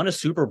that won a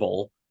Super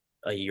Bowl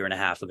a year and a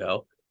half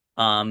ago,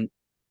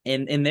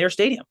 in their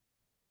stadium,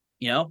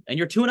 and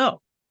you're 2-0,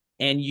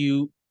 and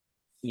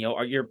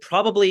you're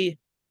probably,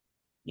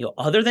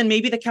 other than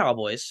maybe the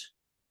Cowboys,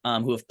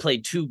 who have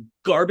played two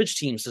garbage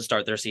teams to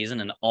start their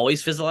season and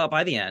always fizzle out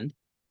by the end,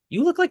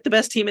 you look like the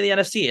best team in the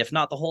NFC, if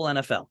not the whole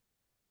NFL.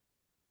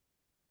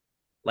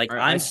 Like,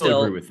 I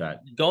still agree with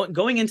that.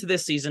 Going into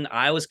this season,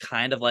 I was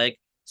kind of like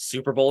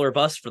Super Bowl or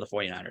bust for the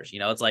 49ers.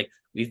 It's like,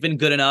 we've been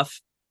good enough.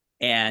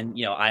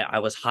 And, I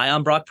was high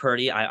on Brock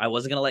Purdy. I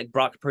wasn't going to let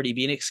Brock Purdy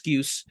be an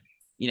excuse.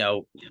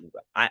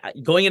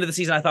 Going into the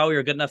season, I thought we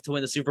were good enough to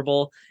win the Super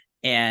Bowl.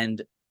 And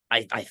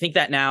I think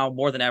that now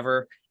more than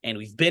ever. And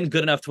we've been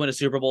good enough to win a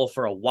Super Bowl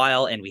for a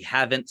while, and we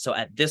haven't. So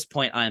at this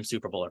point, I am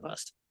Super Bowl or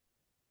bust.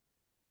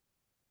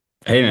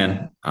 Hey,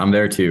 man, I'm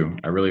there too.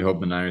 I really hope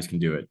the Niners can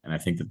do it. And I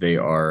think that they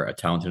are a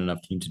talented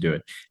enough team to do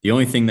it. The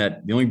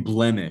only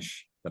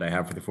blemish that I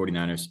have for the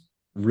 49ers,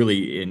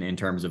 really in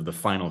terms of the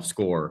final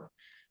score,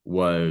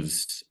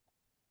 was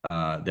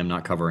them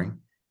not covering.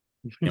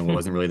 And it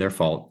wasn't really their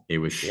fault. It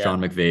was Sean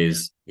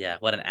McVay's. Yeah,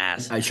 what an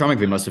ass. Sean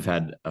McVay must have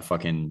had a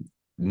fucking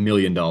 $1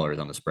 million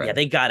on the spread. Yeah,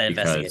 they got to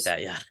investigate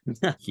that.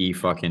 Yeah. He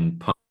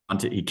fucking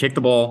punted. He kicked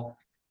the ball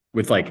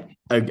with like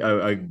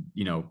and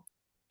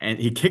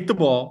he kicked the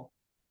ball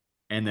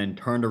and then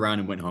turned around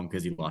and went home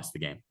because he lost the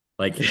game.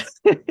 Like,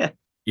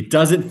 it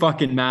doesn't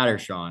fucking matter,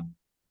 Sean.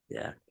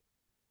 Yeah.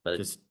 But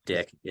just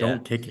dick.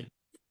 Don't kick it.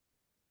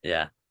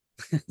 Yeah.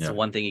 It's the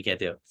one thing you can't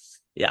do.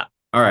 Yeah.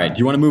 All right. Do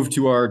you want to move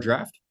to our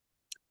draft?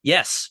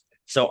 Yes.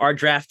 So our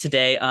draft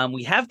today,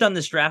 we have done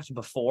this draft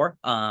before,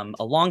 a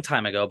long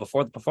time ago,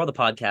 before the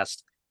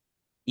podcast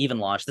even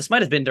launched. This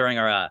might have been during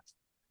our,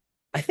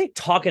 I think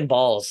Talking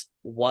Balls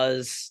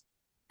was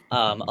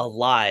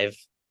alive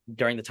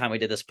during the time we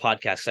did this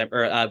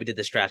podcast, we did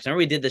this draft. Remember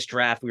we did this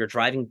draft, we were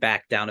driving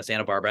back down to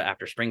Santa Barbara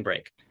after spring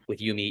break with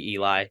you, me,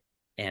 Eli,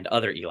 and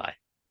other Eli.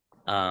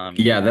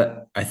 Yeah,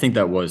 that I think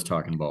that was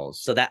Talking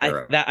Balls So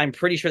era. I'm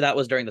pretty sure that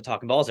was during the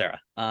Talking Balls era.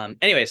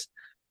 Anyways,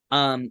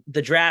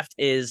 the draft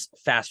is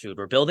fast food.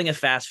 We're building a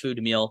fast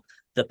food meal.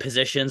 The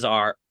positions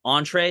are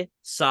entree,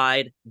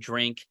 side,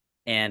 drink,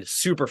 and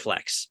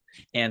superflex.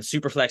 And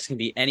superflex can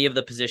be any of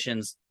the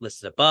positions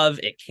listed above.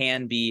 It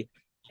can be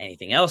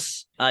anything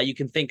else you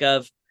can think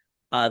of.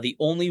 The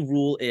only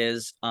rule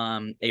is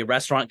a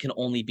restaurant can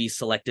only be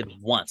selected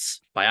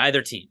once by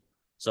either team.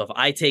 So if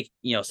I take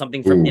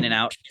something from In and Ooh.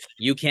 Out,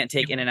 you can't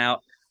take In and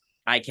Out.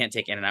 I can't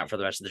take In and Out for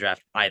the rest of the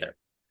draft either.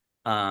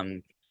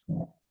 Um,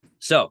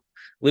 so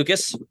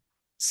Lucas,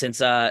 since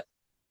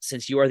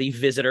you are the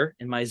visitor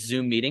in my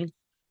Zoom meeting,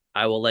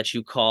 I will let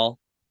you call.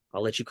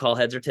 I'll let you call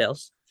heads or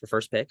tails for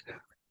first pick.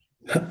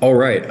 All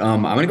right.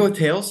 I'm gonna go with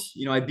tails.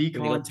 I beat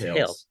You're gonna go Colin with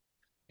tails.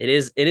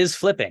 tails. It is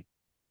flipping,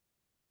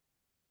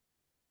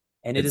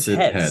 and it is It's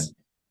a head. heads.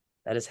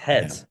 That is Yeah.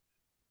 heads.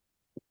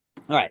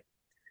 All right.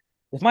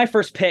 With my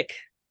first pick,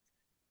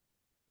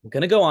 I'm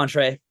gonna go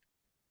entree.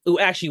 Ooh,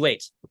 actually,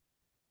 wait.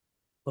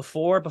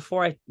 Before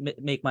I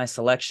make my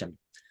selection,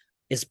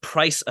 is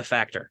price a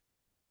factor?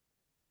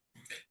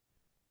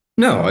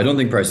 No, I don't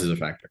think price is a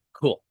factor.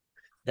 Cool.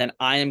 Then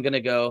I am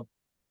gonna go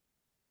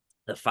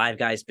the Five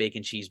Guys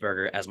bacon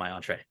cheeseburger as my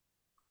entree.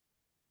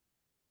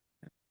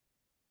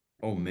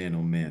 Oh man,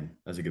 oh man.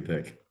 That's a good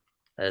pick.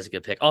 That is a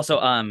good pick. Also,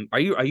 are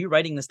you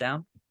writing this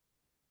down?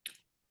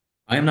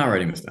 I am not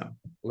writing this down.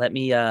 Let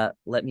me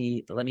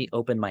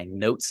open my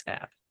notes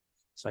app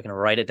so I can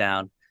write it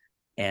down,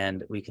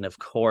 and we can of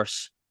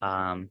course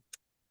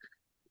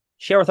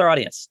share with our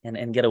audience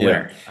and get a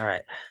winner. Yeah. All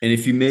right. And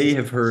if you may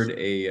have heard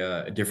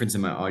a difference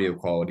in my audio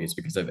quality, it's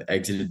because I've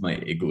exited my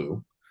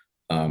igloo,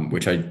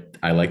 which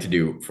I like to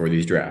do for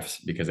these drafts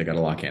because I got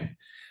to lock in.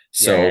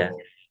 Yeah, yeah, yeah. So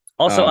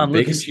Also, bacon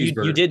Lucas, you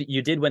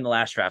cheeseburger. did win the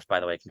last draft, by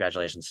the way.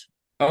 Congratulations.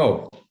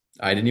 Oh,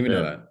 I didn't even know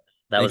The that.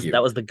 that Thank was that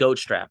you. was the goat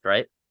draft,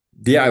 right?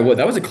 Yeah,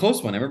 that was a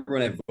close one. I remember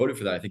when I voted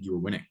for that, I think you were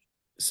winning.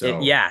 So,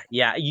 Yeah,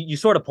 yeah. You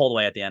sort of pulled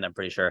away at the end, I'm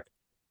pretty sure.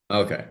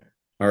 okay.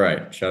 All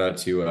right. Shout out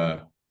to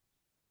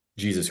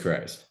Jesus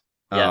Christ.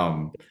 Yeah.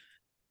 Um,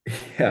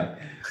 yeah.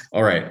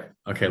 All right.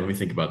 Okay, let me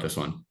think about this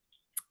one.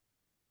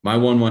 My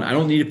one, I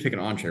don't need to pick an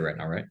entree right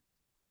now, right?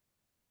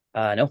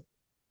 No.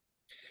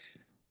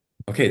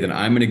 Okay, then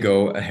I'm gonna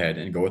go ahead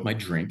and go with my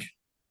drink.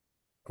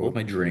 Go with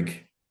Cool. my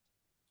drink.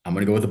 I'm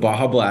gonna go with the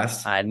Baja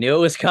Blast, I knew it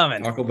was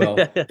coming. Taco Bell.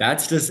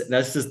 That's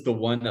just the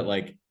one that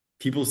like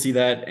people see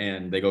that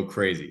and they go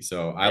crazy.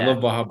 So I Yeah.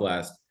 love Baja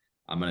Blast.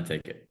 I'm gonna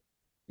take it.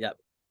 Yep.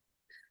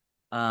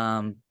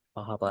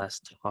 Baja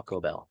Blast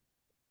Taco Bell.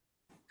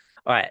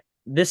 All right.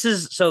 This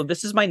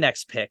is my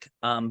next pick.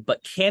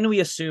 But can we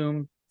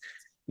assume,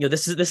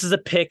 this is a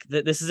pick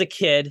that this is a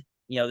kid,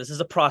 this is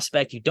a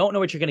prospect. You don't know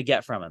what you're gonna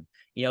get from him.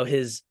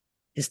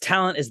 His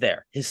talent is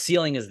there, his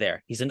ceiling is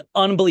there. He's an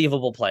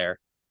unbelievable player.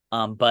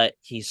 But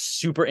he's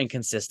super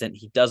inconsistent.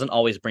 He doesn't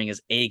always bring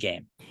his A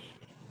game.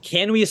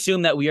 Can we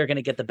assume that we are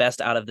gonna get the best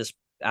out of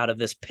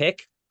this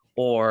pick,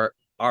 or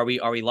are we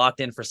locked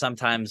in for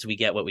sometimes we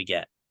get what we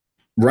get?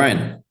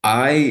 Ryan,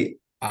 I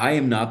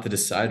am not the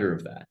decider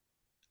of that.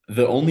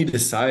 The only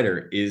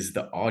decider is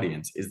the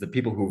audience, is the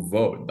people who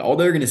vote. All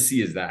they're going to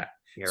see is that.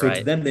 You're So to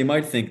right. them, they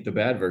might think the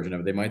bad version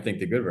of it. They might think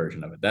the good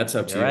version of it. That's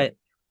up You're to you. right.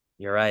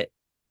 You're right.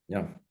 Yeah.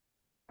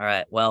 All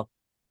right. Well,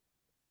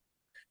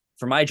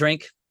 for my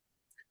drink,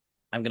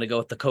 I'm gonna go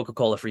with the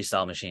Coca-Cola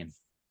Freestyle Machine.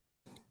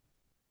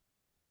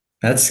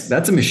 That's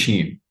a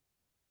machine.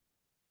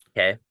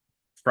 Okay,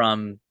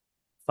 from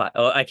five.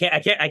 Oh, I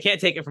can't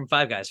take it from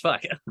Five Guys.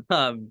 Fuck.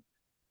 Um,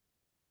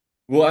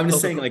 Well, I'm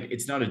just saying, Coca-Cola. like,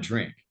 it's not a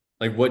drink.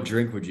 Like, what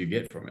drink would you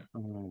get from it?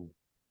 Mm.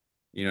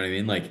 You know what I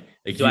mean? Like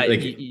Do you I?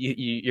 like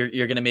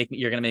You're gonna make me.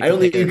 You're gonna make I me don't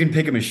pick think you a. can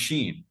pick a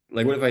machine.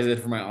 Like, what if I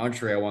said for my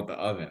entree, I want the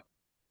oven?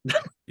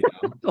 You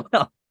know?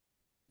 Well,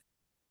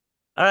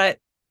 all right.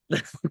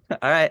 All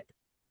right.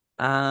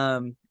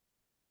 Um,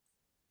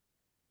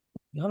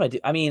 what do I do?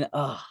 I mean,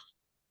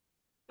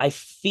 I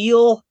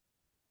feel.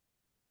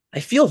 I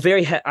feel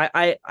very.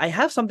 I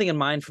have something in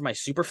mind for my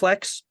super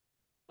flex.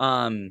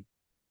 Um,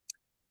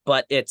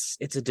 but it's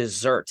a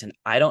dessert, and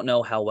I don't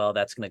know how well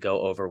that's going to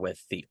go over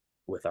with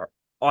our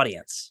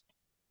audience.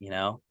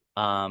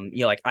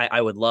 Like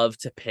I would love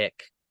to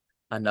pick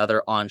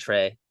another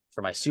entree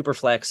for my super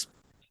flex,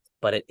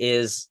 but it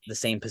is the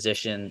same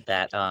position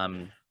that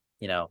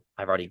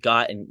I've already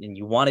got, and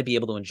you want to be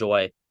able to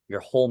enjoy your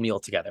whole meal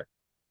together.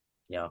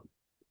 You know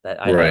that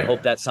I Right.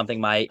 hope that's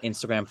something my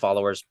Instagram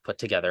followers put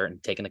together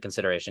and take into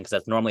consideration, because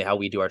that's normally how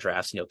we do our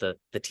drafts. The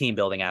team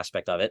building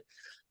aspect of it.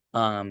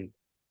 Um,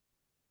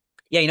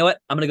 yeah, you know what?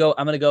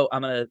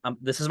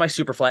 This is my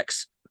super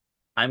flex.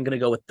 I'm gonna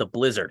go with the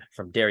Blizzard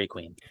from Dairy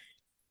Queen.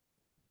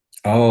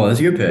 Oh, that's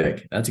a good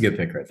pick. That's a good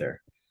pick right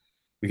there.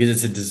 Because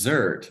it's a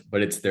dessert,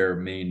 but it's their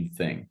main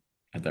thing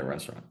at that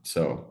restaurant.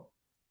 So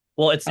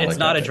Well, it's I it's like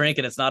not that a pick. drink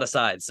and it's not a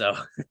side, so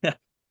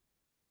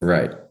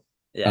Right.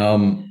 yeah.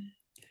 Um,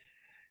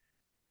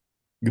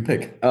 Good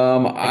pick. Thank you.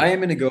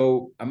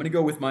 I'm gonna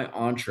go with my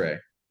entree. I'm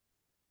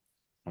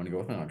gonna go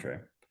with my entree.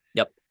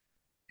 Yep.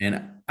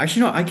 And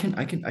actually, no, I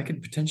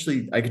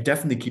could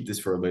definitely keep this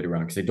for a later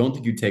round because I don't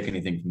think you take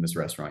anything from this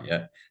restaurant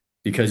yet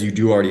because you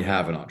do already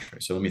have an entree.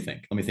 So let me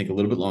think. Let me think a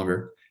little bit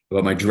longer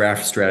about my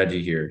draft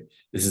strategy here.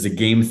 This is a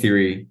game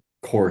theory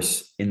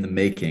course in the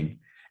making.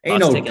 Ain't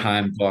Clock's no ticking.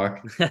 time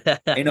clock.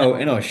 All Ain't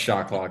no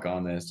shot clock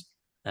on this.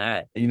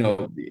 right. You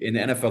know, in the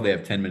NFL, they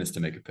have 10 minutes to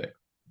make a pick.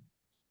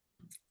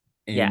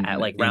 Yeah, at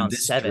like In round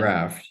this 7.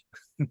 draft,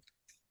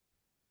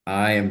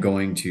 I am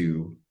going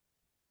to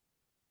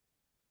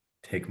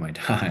take my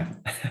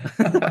time.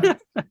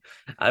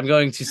 I'm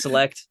going to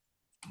select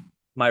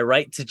my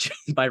right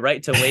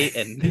to wait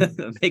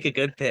and make a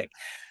good pick.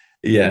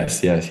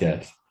 Yes, yes,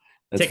 yes.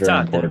 That's very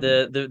TikTok,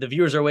 important. the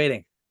viewers are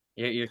waiting.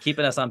 You're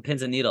keeping us on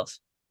pins and needles.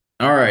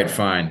 All right,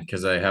 fine,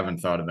 because I haven't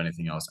thought of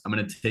anything else. I'm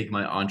gonna take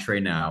my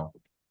entree now.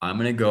 I'm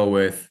gonna go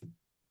with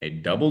a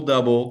double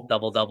double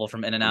Double double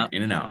from In and from Out.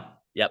 In and Out.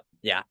 Yep.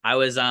 Yeah. I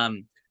was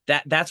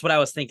that's what I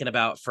was thinking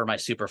about for my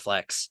super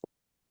flex.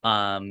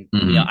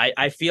 Mhm,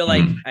 I feel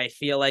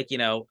like,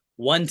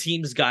 one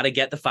team's got to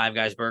get the Five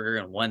Guys burger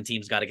and one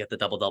team's got to get the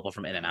double double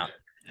from In and Out.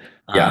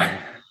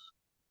 Yeah.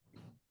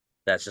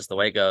 That's just the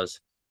way it goes.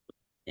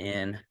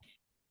 In,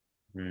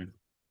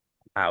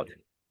 out.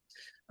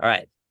 All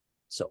right.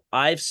 So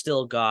I've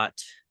still got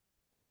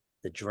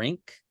the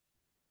drink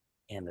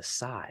and the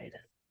side.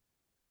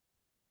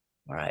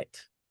 All right.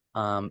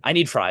 I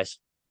need fries.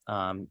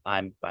 I'm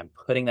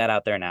putting that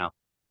out there now.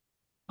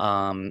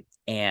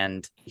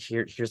 And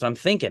here's what I'm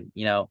thinking.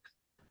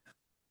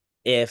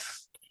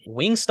 If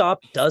Wingstop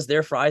does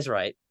their fries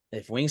right,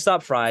 if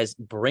Wingstop fries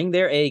bring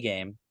their A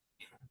game,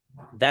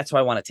 that's what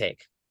I want to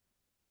take.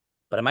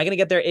 But am I going to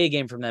get their A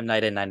game from them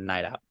night in,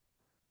 night out?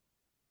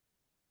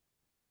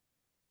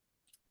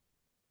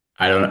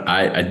 I don't.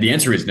 The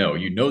answer is no.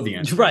 You know the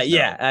answer Right? is no.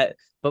 Yeah.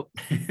 But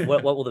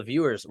what will the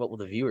viewers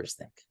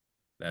think?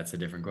 That's a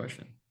different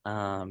question.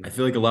 Um, I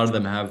feel like a lot of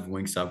them have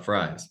Wingstop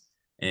fries,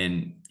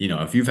 and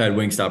if you've had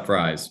Wingstop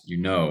fries, you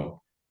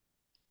know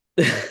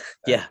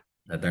yeah,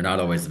 that they're not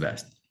always the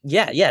best.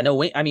 yeah.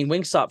 No, I mean,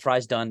 Wingstop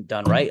fries done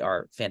right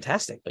are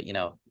fantastic, but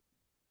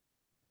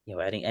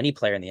any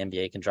player in the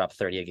NBA can drop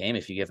 30 a game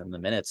if you give them the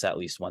minutes at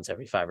least once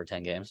every 5 or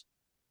 10 games.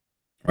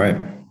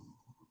 Right.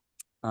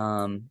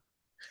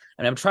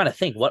 And I'm trying to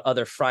think what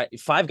other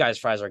Five Guys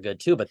fries are good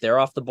too, but they're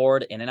off the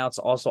board. In and Out's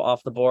also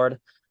off the board.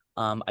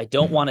 I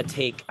don't want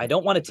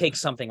to take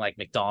something like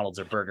McDonald's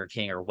or Burger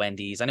King or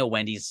Wendy's. I know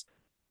Wendy's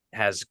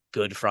has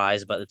good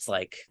fries, but it's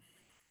like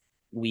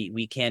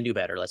we can do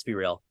better. Let's be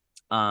real.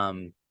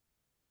 I'm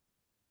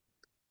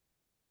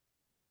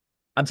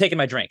taking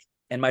my drink,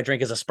 and my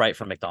drink is a Sprite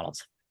from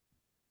McDonald's.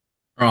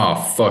 Oh,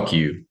 fuck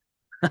you.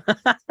 was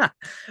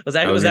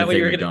I that was was gonna that what take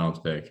you were gonna McDonald's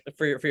pick.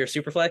 for your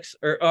super flex,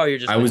 or you're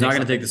just I gonna was take not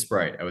gonna take something? the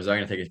Sprite. I was not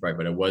gonna take a Sprite,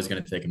 but I was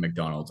gonna take a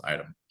McDonald's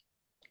item.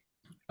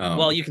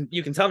 Well, Um,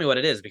 you can tell me what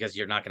it is because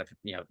you're not gonna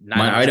neither of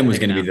my us are item gonna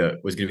pick it now.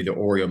 was gonna be the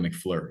Oreo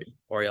McFlurry.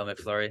 Oreo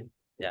McFlurry.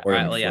 Yeah. All Oreo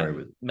right. Well, yeah. McFlurry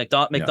with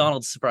yeah,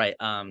 McDonald's Sprite.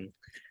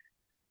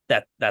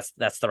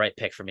 That's the right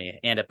pick for me,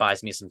 and it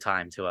buys me some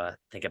time to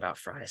think about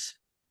fries.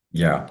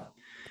 yeah,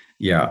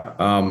 yeah.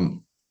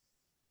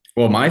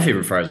 Well, my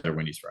favorite fries are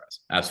Wendy's fries.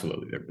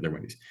 Absolutely, they're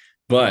Wendy's.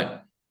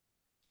 But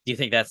Do you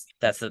think that's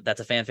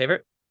a fan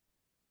favorite?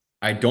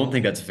 I don't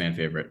think that's a fan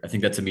favorite. I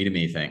think that's a me to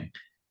me thing.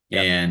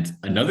 Yep. And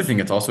another thing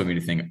that's also a me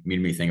to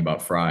me thing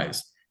about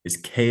fries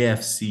is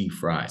KFC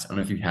fries. I don't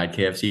know if you've had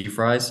KFC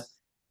fries.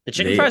 The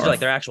chicken They fries are are like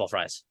their actual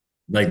fries.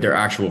 like they're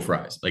actual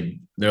fries. Like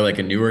they're like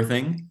a newer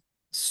thing.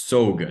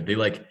 So good.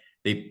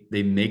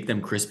 They make them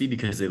crispy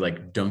because they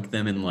like dunk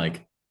them in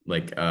like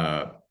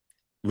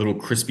little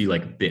crispy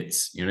like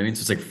bits. You know what I mean?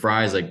 So it's like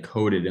fries like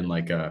coated in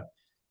like a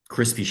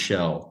crispy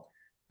shell.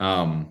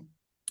 Um,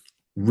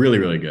 really,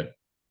 really good.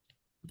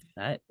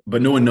 All right.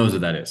 But no one knows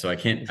what that is, so I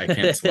can't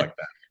select that,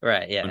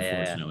 Right. Yeah. Yeah.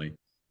 unfortunately.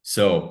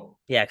 So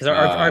Yeah. Because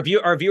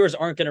uh our viewers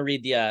aren't going to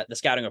read the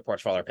scouting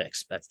reports for all our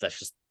picks. That's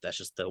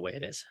just the way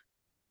it is.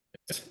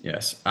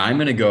 yes, I'm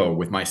gonna go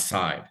with my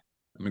side.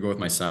 I'm gonna go with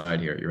my side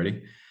here. You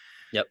ready?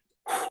 Yep.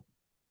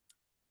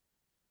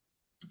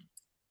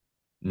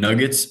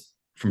 Nuggets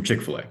from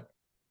Chick-fil-A.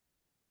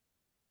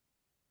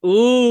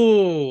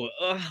 Ooh.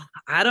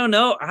 I don't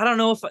know. I don't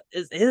know if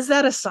is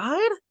that a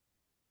side?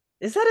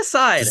 Is that a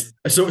side?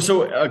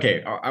 So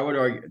okay, I would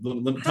argue. I Tell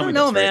me don't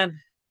know, this, right? man.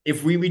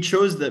 If we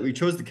chose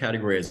the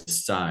category as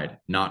side,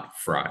 not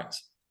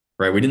fries,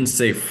 right? We didn't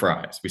say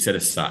fries. We said a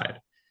side.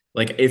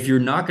 Like if you're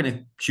not going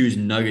to choose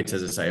nuggets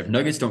as a side, if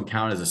nuggets don't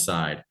count as a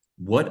side,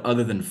 what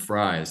other than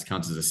fries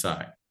counts as a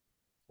side?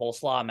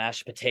 Coleslaw,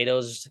 mashed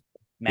potatoes,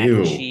 mac and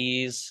Ew.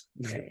 cheese.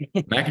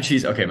 Mac and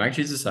cheese. Okay, mac and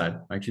cheese aside.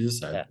 Mac and cheese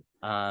aside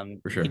Yeah.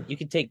 for You sure.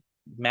 could take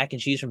mac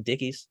and cheese from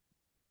Dickies.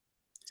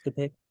 It's a good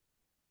pick.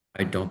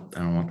 I don't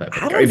want that I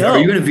pick. don't Are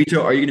you know. gonna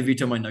veto? Are you gonna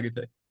veto my nugget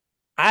pick?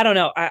 I don't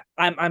know.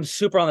 I'm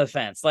super on the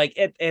fence. Like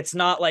it's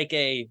not like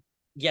a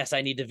yes,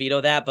 I need to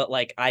veto that, but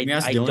like Can we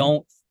ask I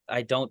Dylan?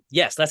 don't.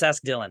 Yes, let's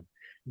ask Dylan.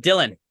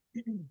 Dylan.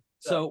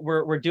 So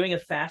we're doing a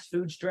fast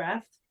foods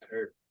draft.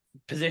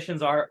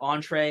 Positions are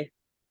entree,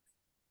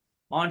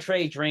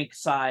 drink,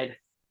 side,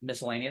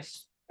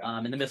 miscellaneous.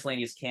 And the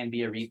miscellaneous can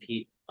be a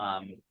repeat.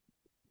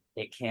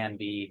 It can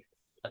be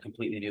a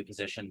completely new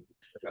position.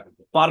 Okay.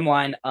 Bottom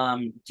line,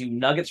 do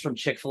nuggets from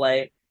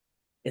Chick-fil-A,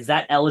 is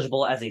that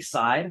eligible as a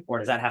side, or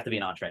does that have to be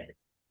an entree?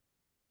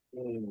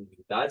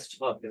 That's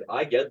tough.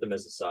 I get them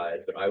as a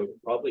side, but I would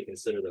probably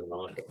consider them an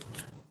entree.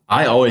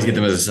 I always get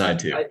them as a side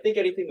too. I think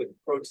anything with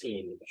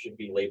protein should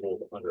be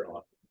labeled under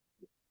entree.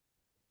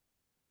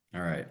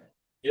 All right.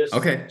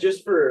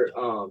 Just for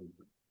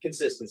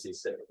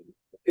consistency's sake.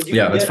 Because you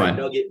can get a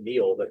nugget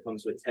meal that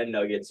comes with 10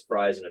 nuggets,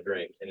 fries, and a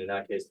drink, and in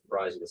that case, the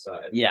fries are the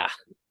side. Yeah.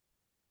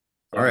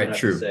 So all right,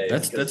 true.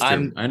 That's true. I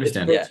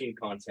understand. Protein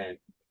content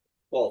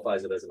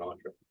qualifies it as an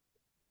entree.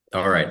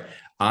 All right.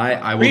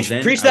 I will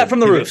preach that from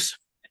the roofs.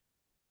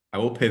 I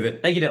will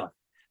pivot. Thank you, Dylan.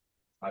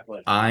 My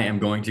pleasure. I am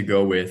going to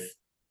go with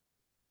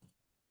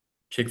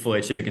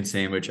Chick-fil-A chicken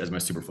sandwich as my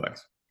super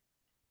flex.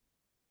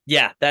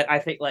 Yeah, I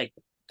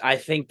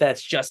think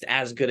that's just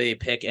as good a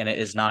pick, and it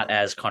is not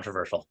as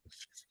controversial.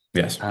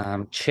 Yes.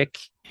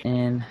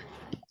 Chicken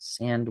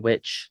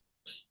sandwich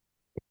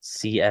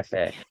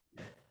CFA.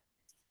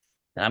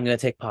 And I'm gonna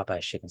take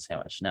Popeye's chicken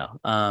sandwich. No.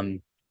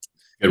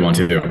 Good one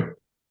too.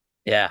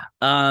 Yeah.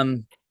 All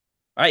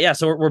right. Yeah.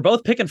 So we're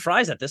both picking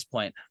fries at this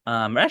point.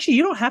 Actually,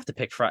 you don't have to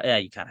pick fries. Yeah,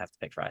 you kind of have to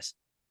pick fries.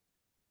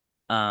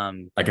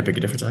 I could pick a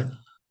different side.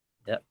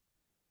 Yep.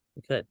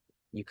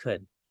 You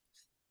could,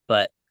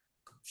 but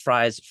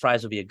fries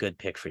would be a good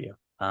pick for you.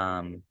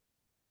 And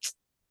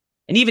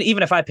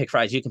even if I pick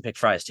fries, you can pick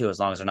fries too, as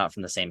long as they're not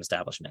from the same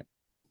establishment.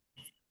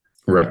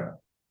 Right.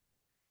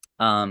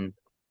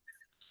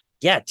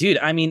 Yeah, dude.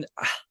 I mean,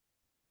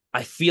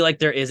 I feel like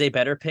there is a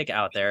better pick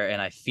out there,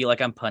 and I feel like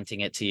I'm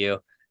punting it to you.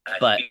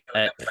 But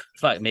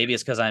fuck, maybe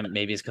it's because I have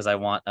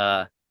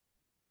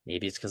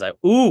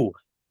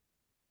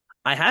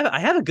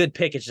a good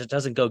pick. It just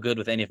doesn't go good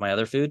with any of my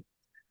other food.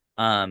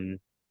 I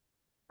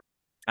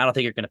don't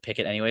think you're gonna pick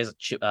it anyways.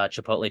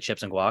 Chipotle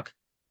chips and guac.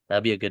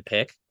 That'd be a good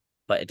pick,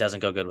 but it doesn't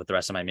go good with the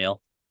rest of my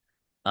meal.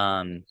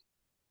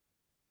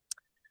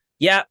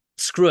 Yeah,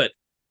 screw it.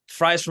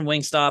 Fries from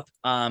Wingstop.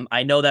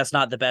 I know that's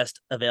not the best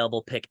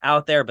available pick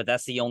out there, but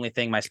that's the only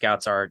thing my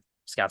scouts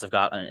have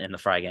got in the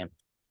fry game.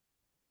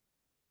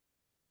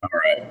 All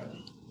right.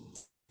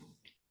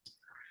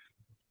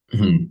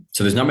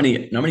 So there's not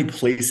many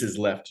places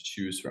left to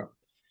choose from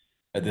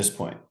at this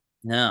point.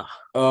 No.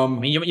 I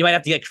mean, you might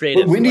have to get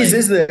creative. Wendy's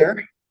is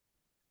there.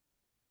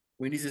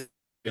 Wendy's is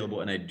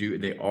available, and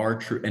they are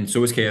true, and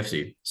so is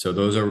KFC. So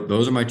those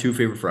are my two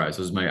favorite fries.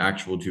 Those are my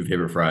actual two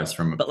favorite fries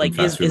from. But like,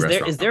 is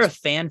there a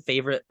fan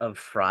favorite of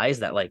fries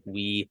that like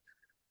we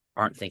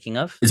aren't thinking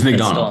of? It's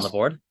McDonald's still on the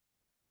board.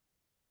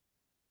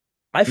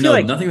 I feel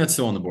like nothing that's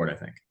still on the board. I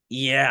think.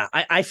 Yeah,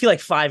 I feel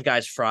like Five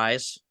Guys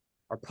fries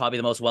are probably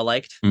the most well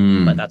liked,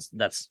 but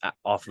that's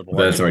off the board.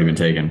 That's already been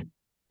taken.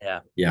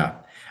 Yeah.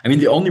 I mean,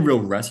 the only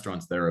real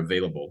restaurants that are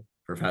available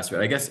for fast food,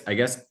 I guess,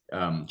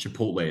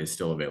 Chipotle is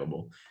still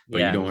available.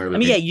 But you don't really. I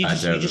mean, you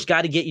just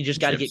got to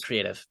get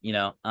creative.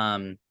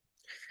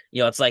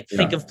 It's like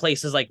think of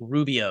places like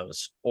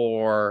Rubio's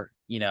or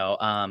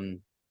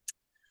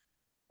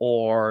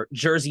or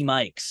Jersey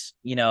Mike's.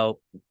 It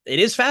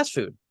is fast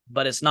food,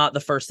 but it's not the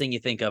first thing you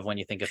think of when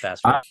you think of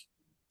fast food.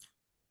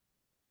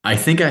 I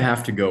think I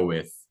have to go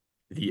with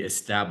the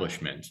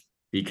establishment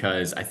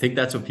because I think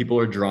that's what people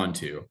are drawn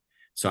to.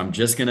 So I'm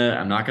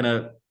not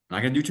gonna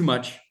do too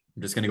much.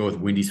 I'm just gonna go with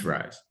Wendy's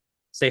fries.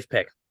 Safe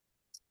pick.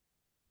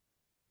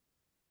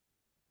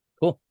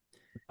 Cool.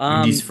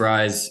 Wendy's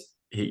fries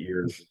hit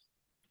your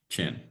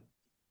chin.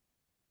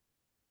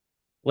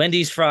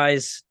 Wendy's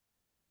fries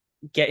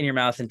get in your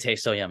mouth and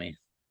taste so yummy.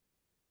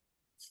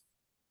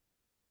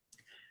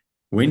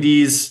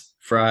 Wendy's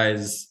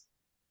fries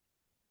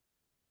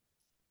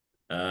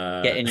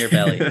get in your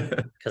belly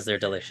because they're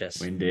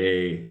delicious.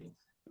 Wendy.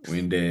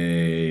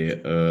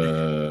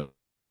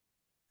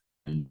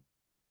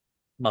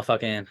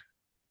 Motherfucking.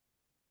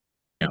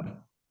 Yeah. All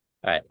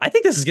right. I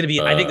think this is gonna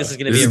be. I think this is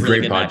gonna be a really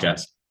good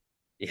podcast.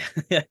 Yeah.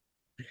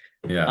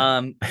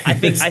 Yeah. I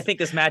think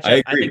this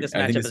matchup. I think this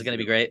matchup is gonna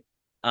be great.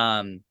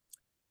 And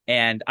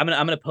I'm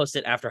gonna post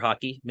it after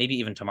hockey, maybe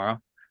even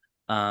tomorrow.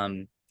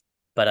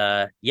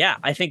 But yeah,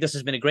 I think this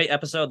has been a great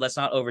episode. Let's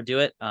not overdo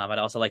it. I'd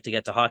also like to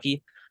get to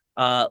hockey.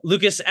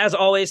 Lucas, as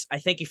always, I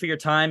thank you for your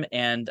time,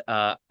 and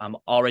I'm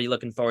already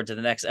looking forward to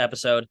the next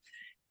episode.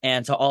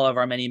 And to all of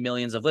our many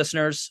millions of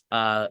listeners,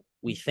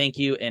 we thank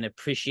you and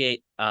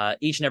appreciate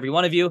each and every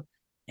one of you,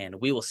 and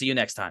we will see you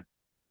next time.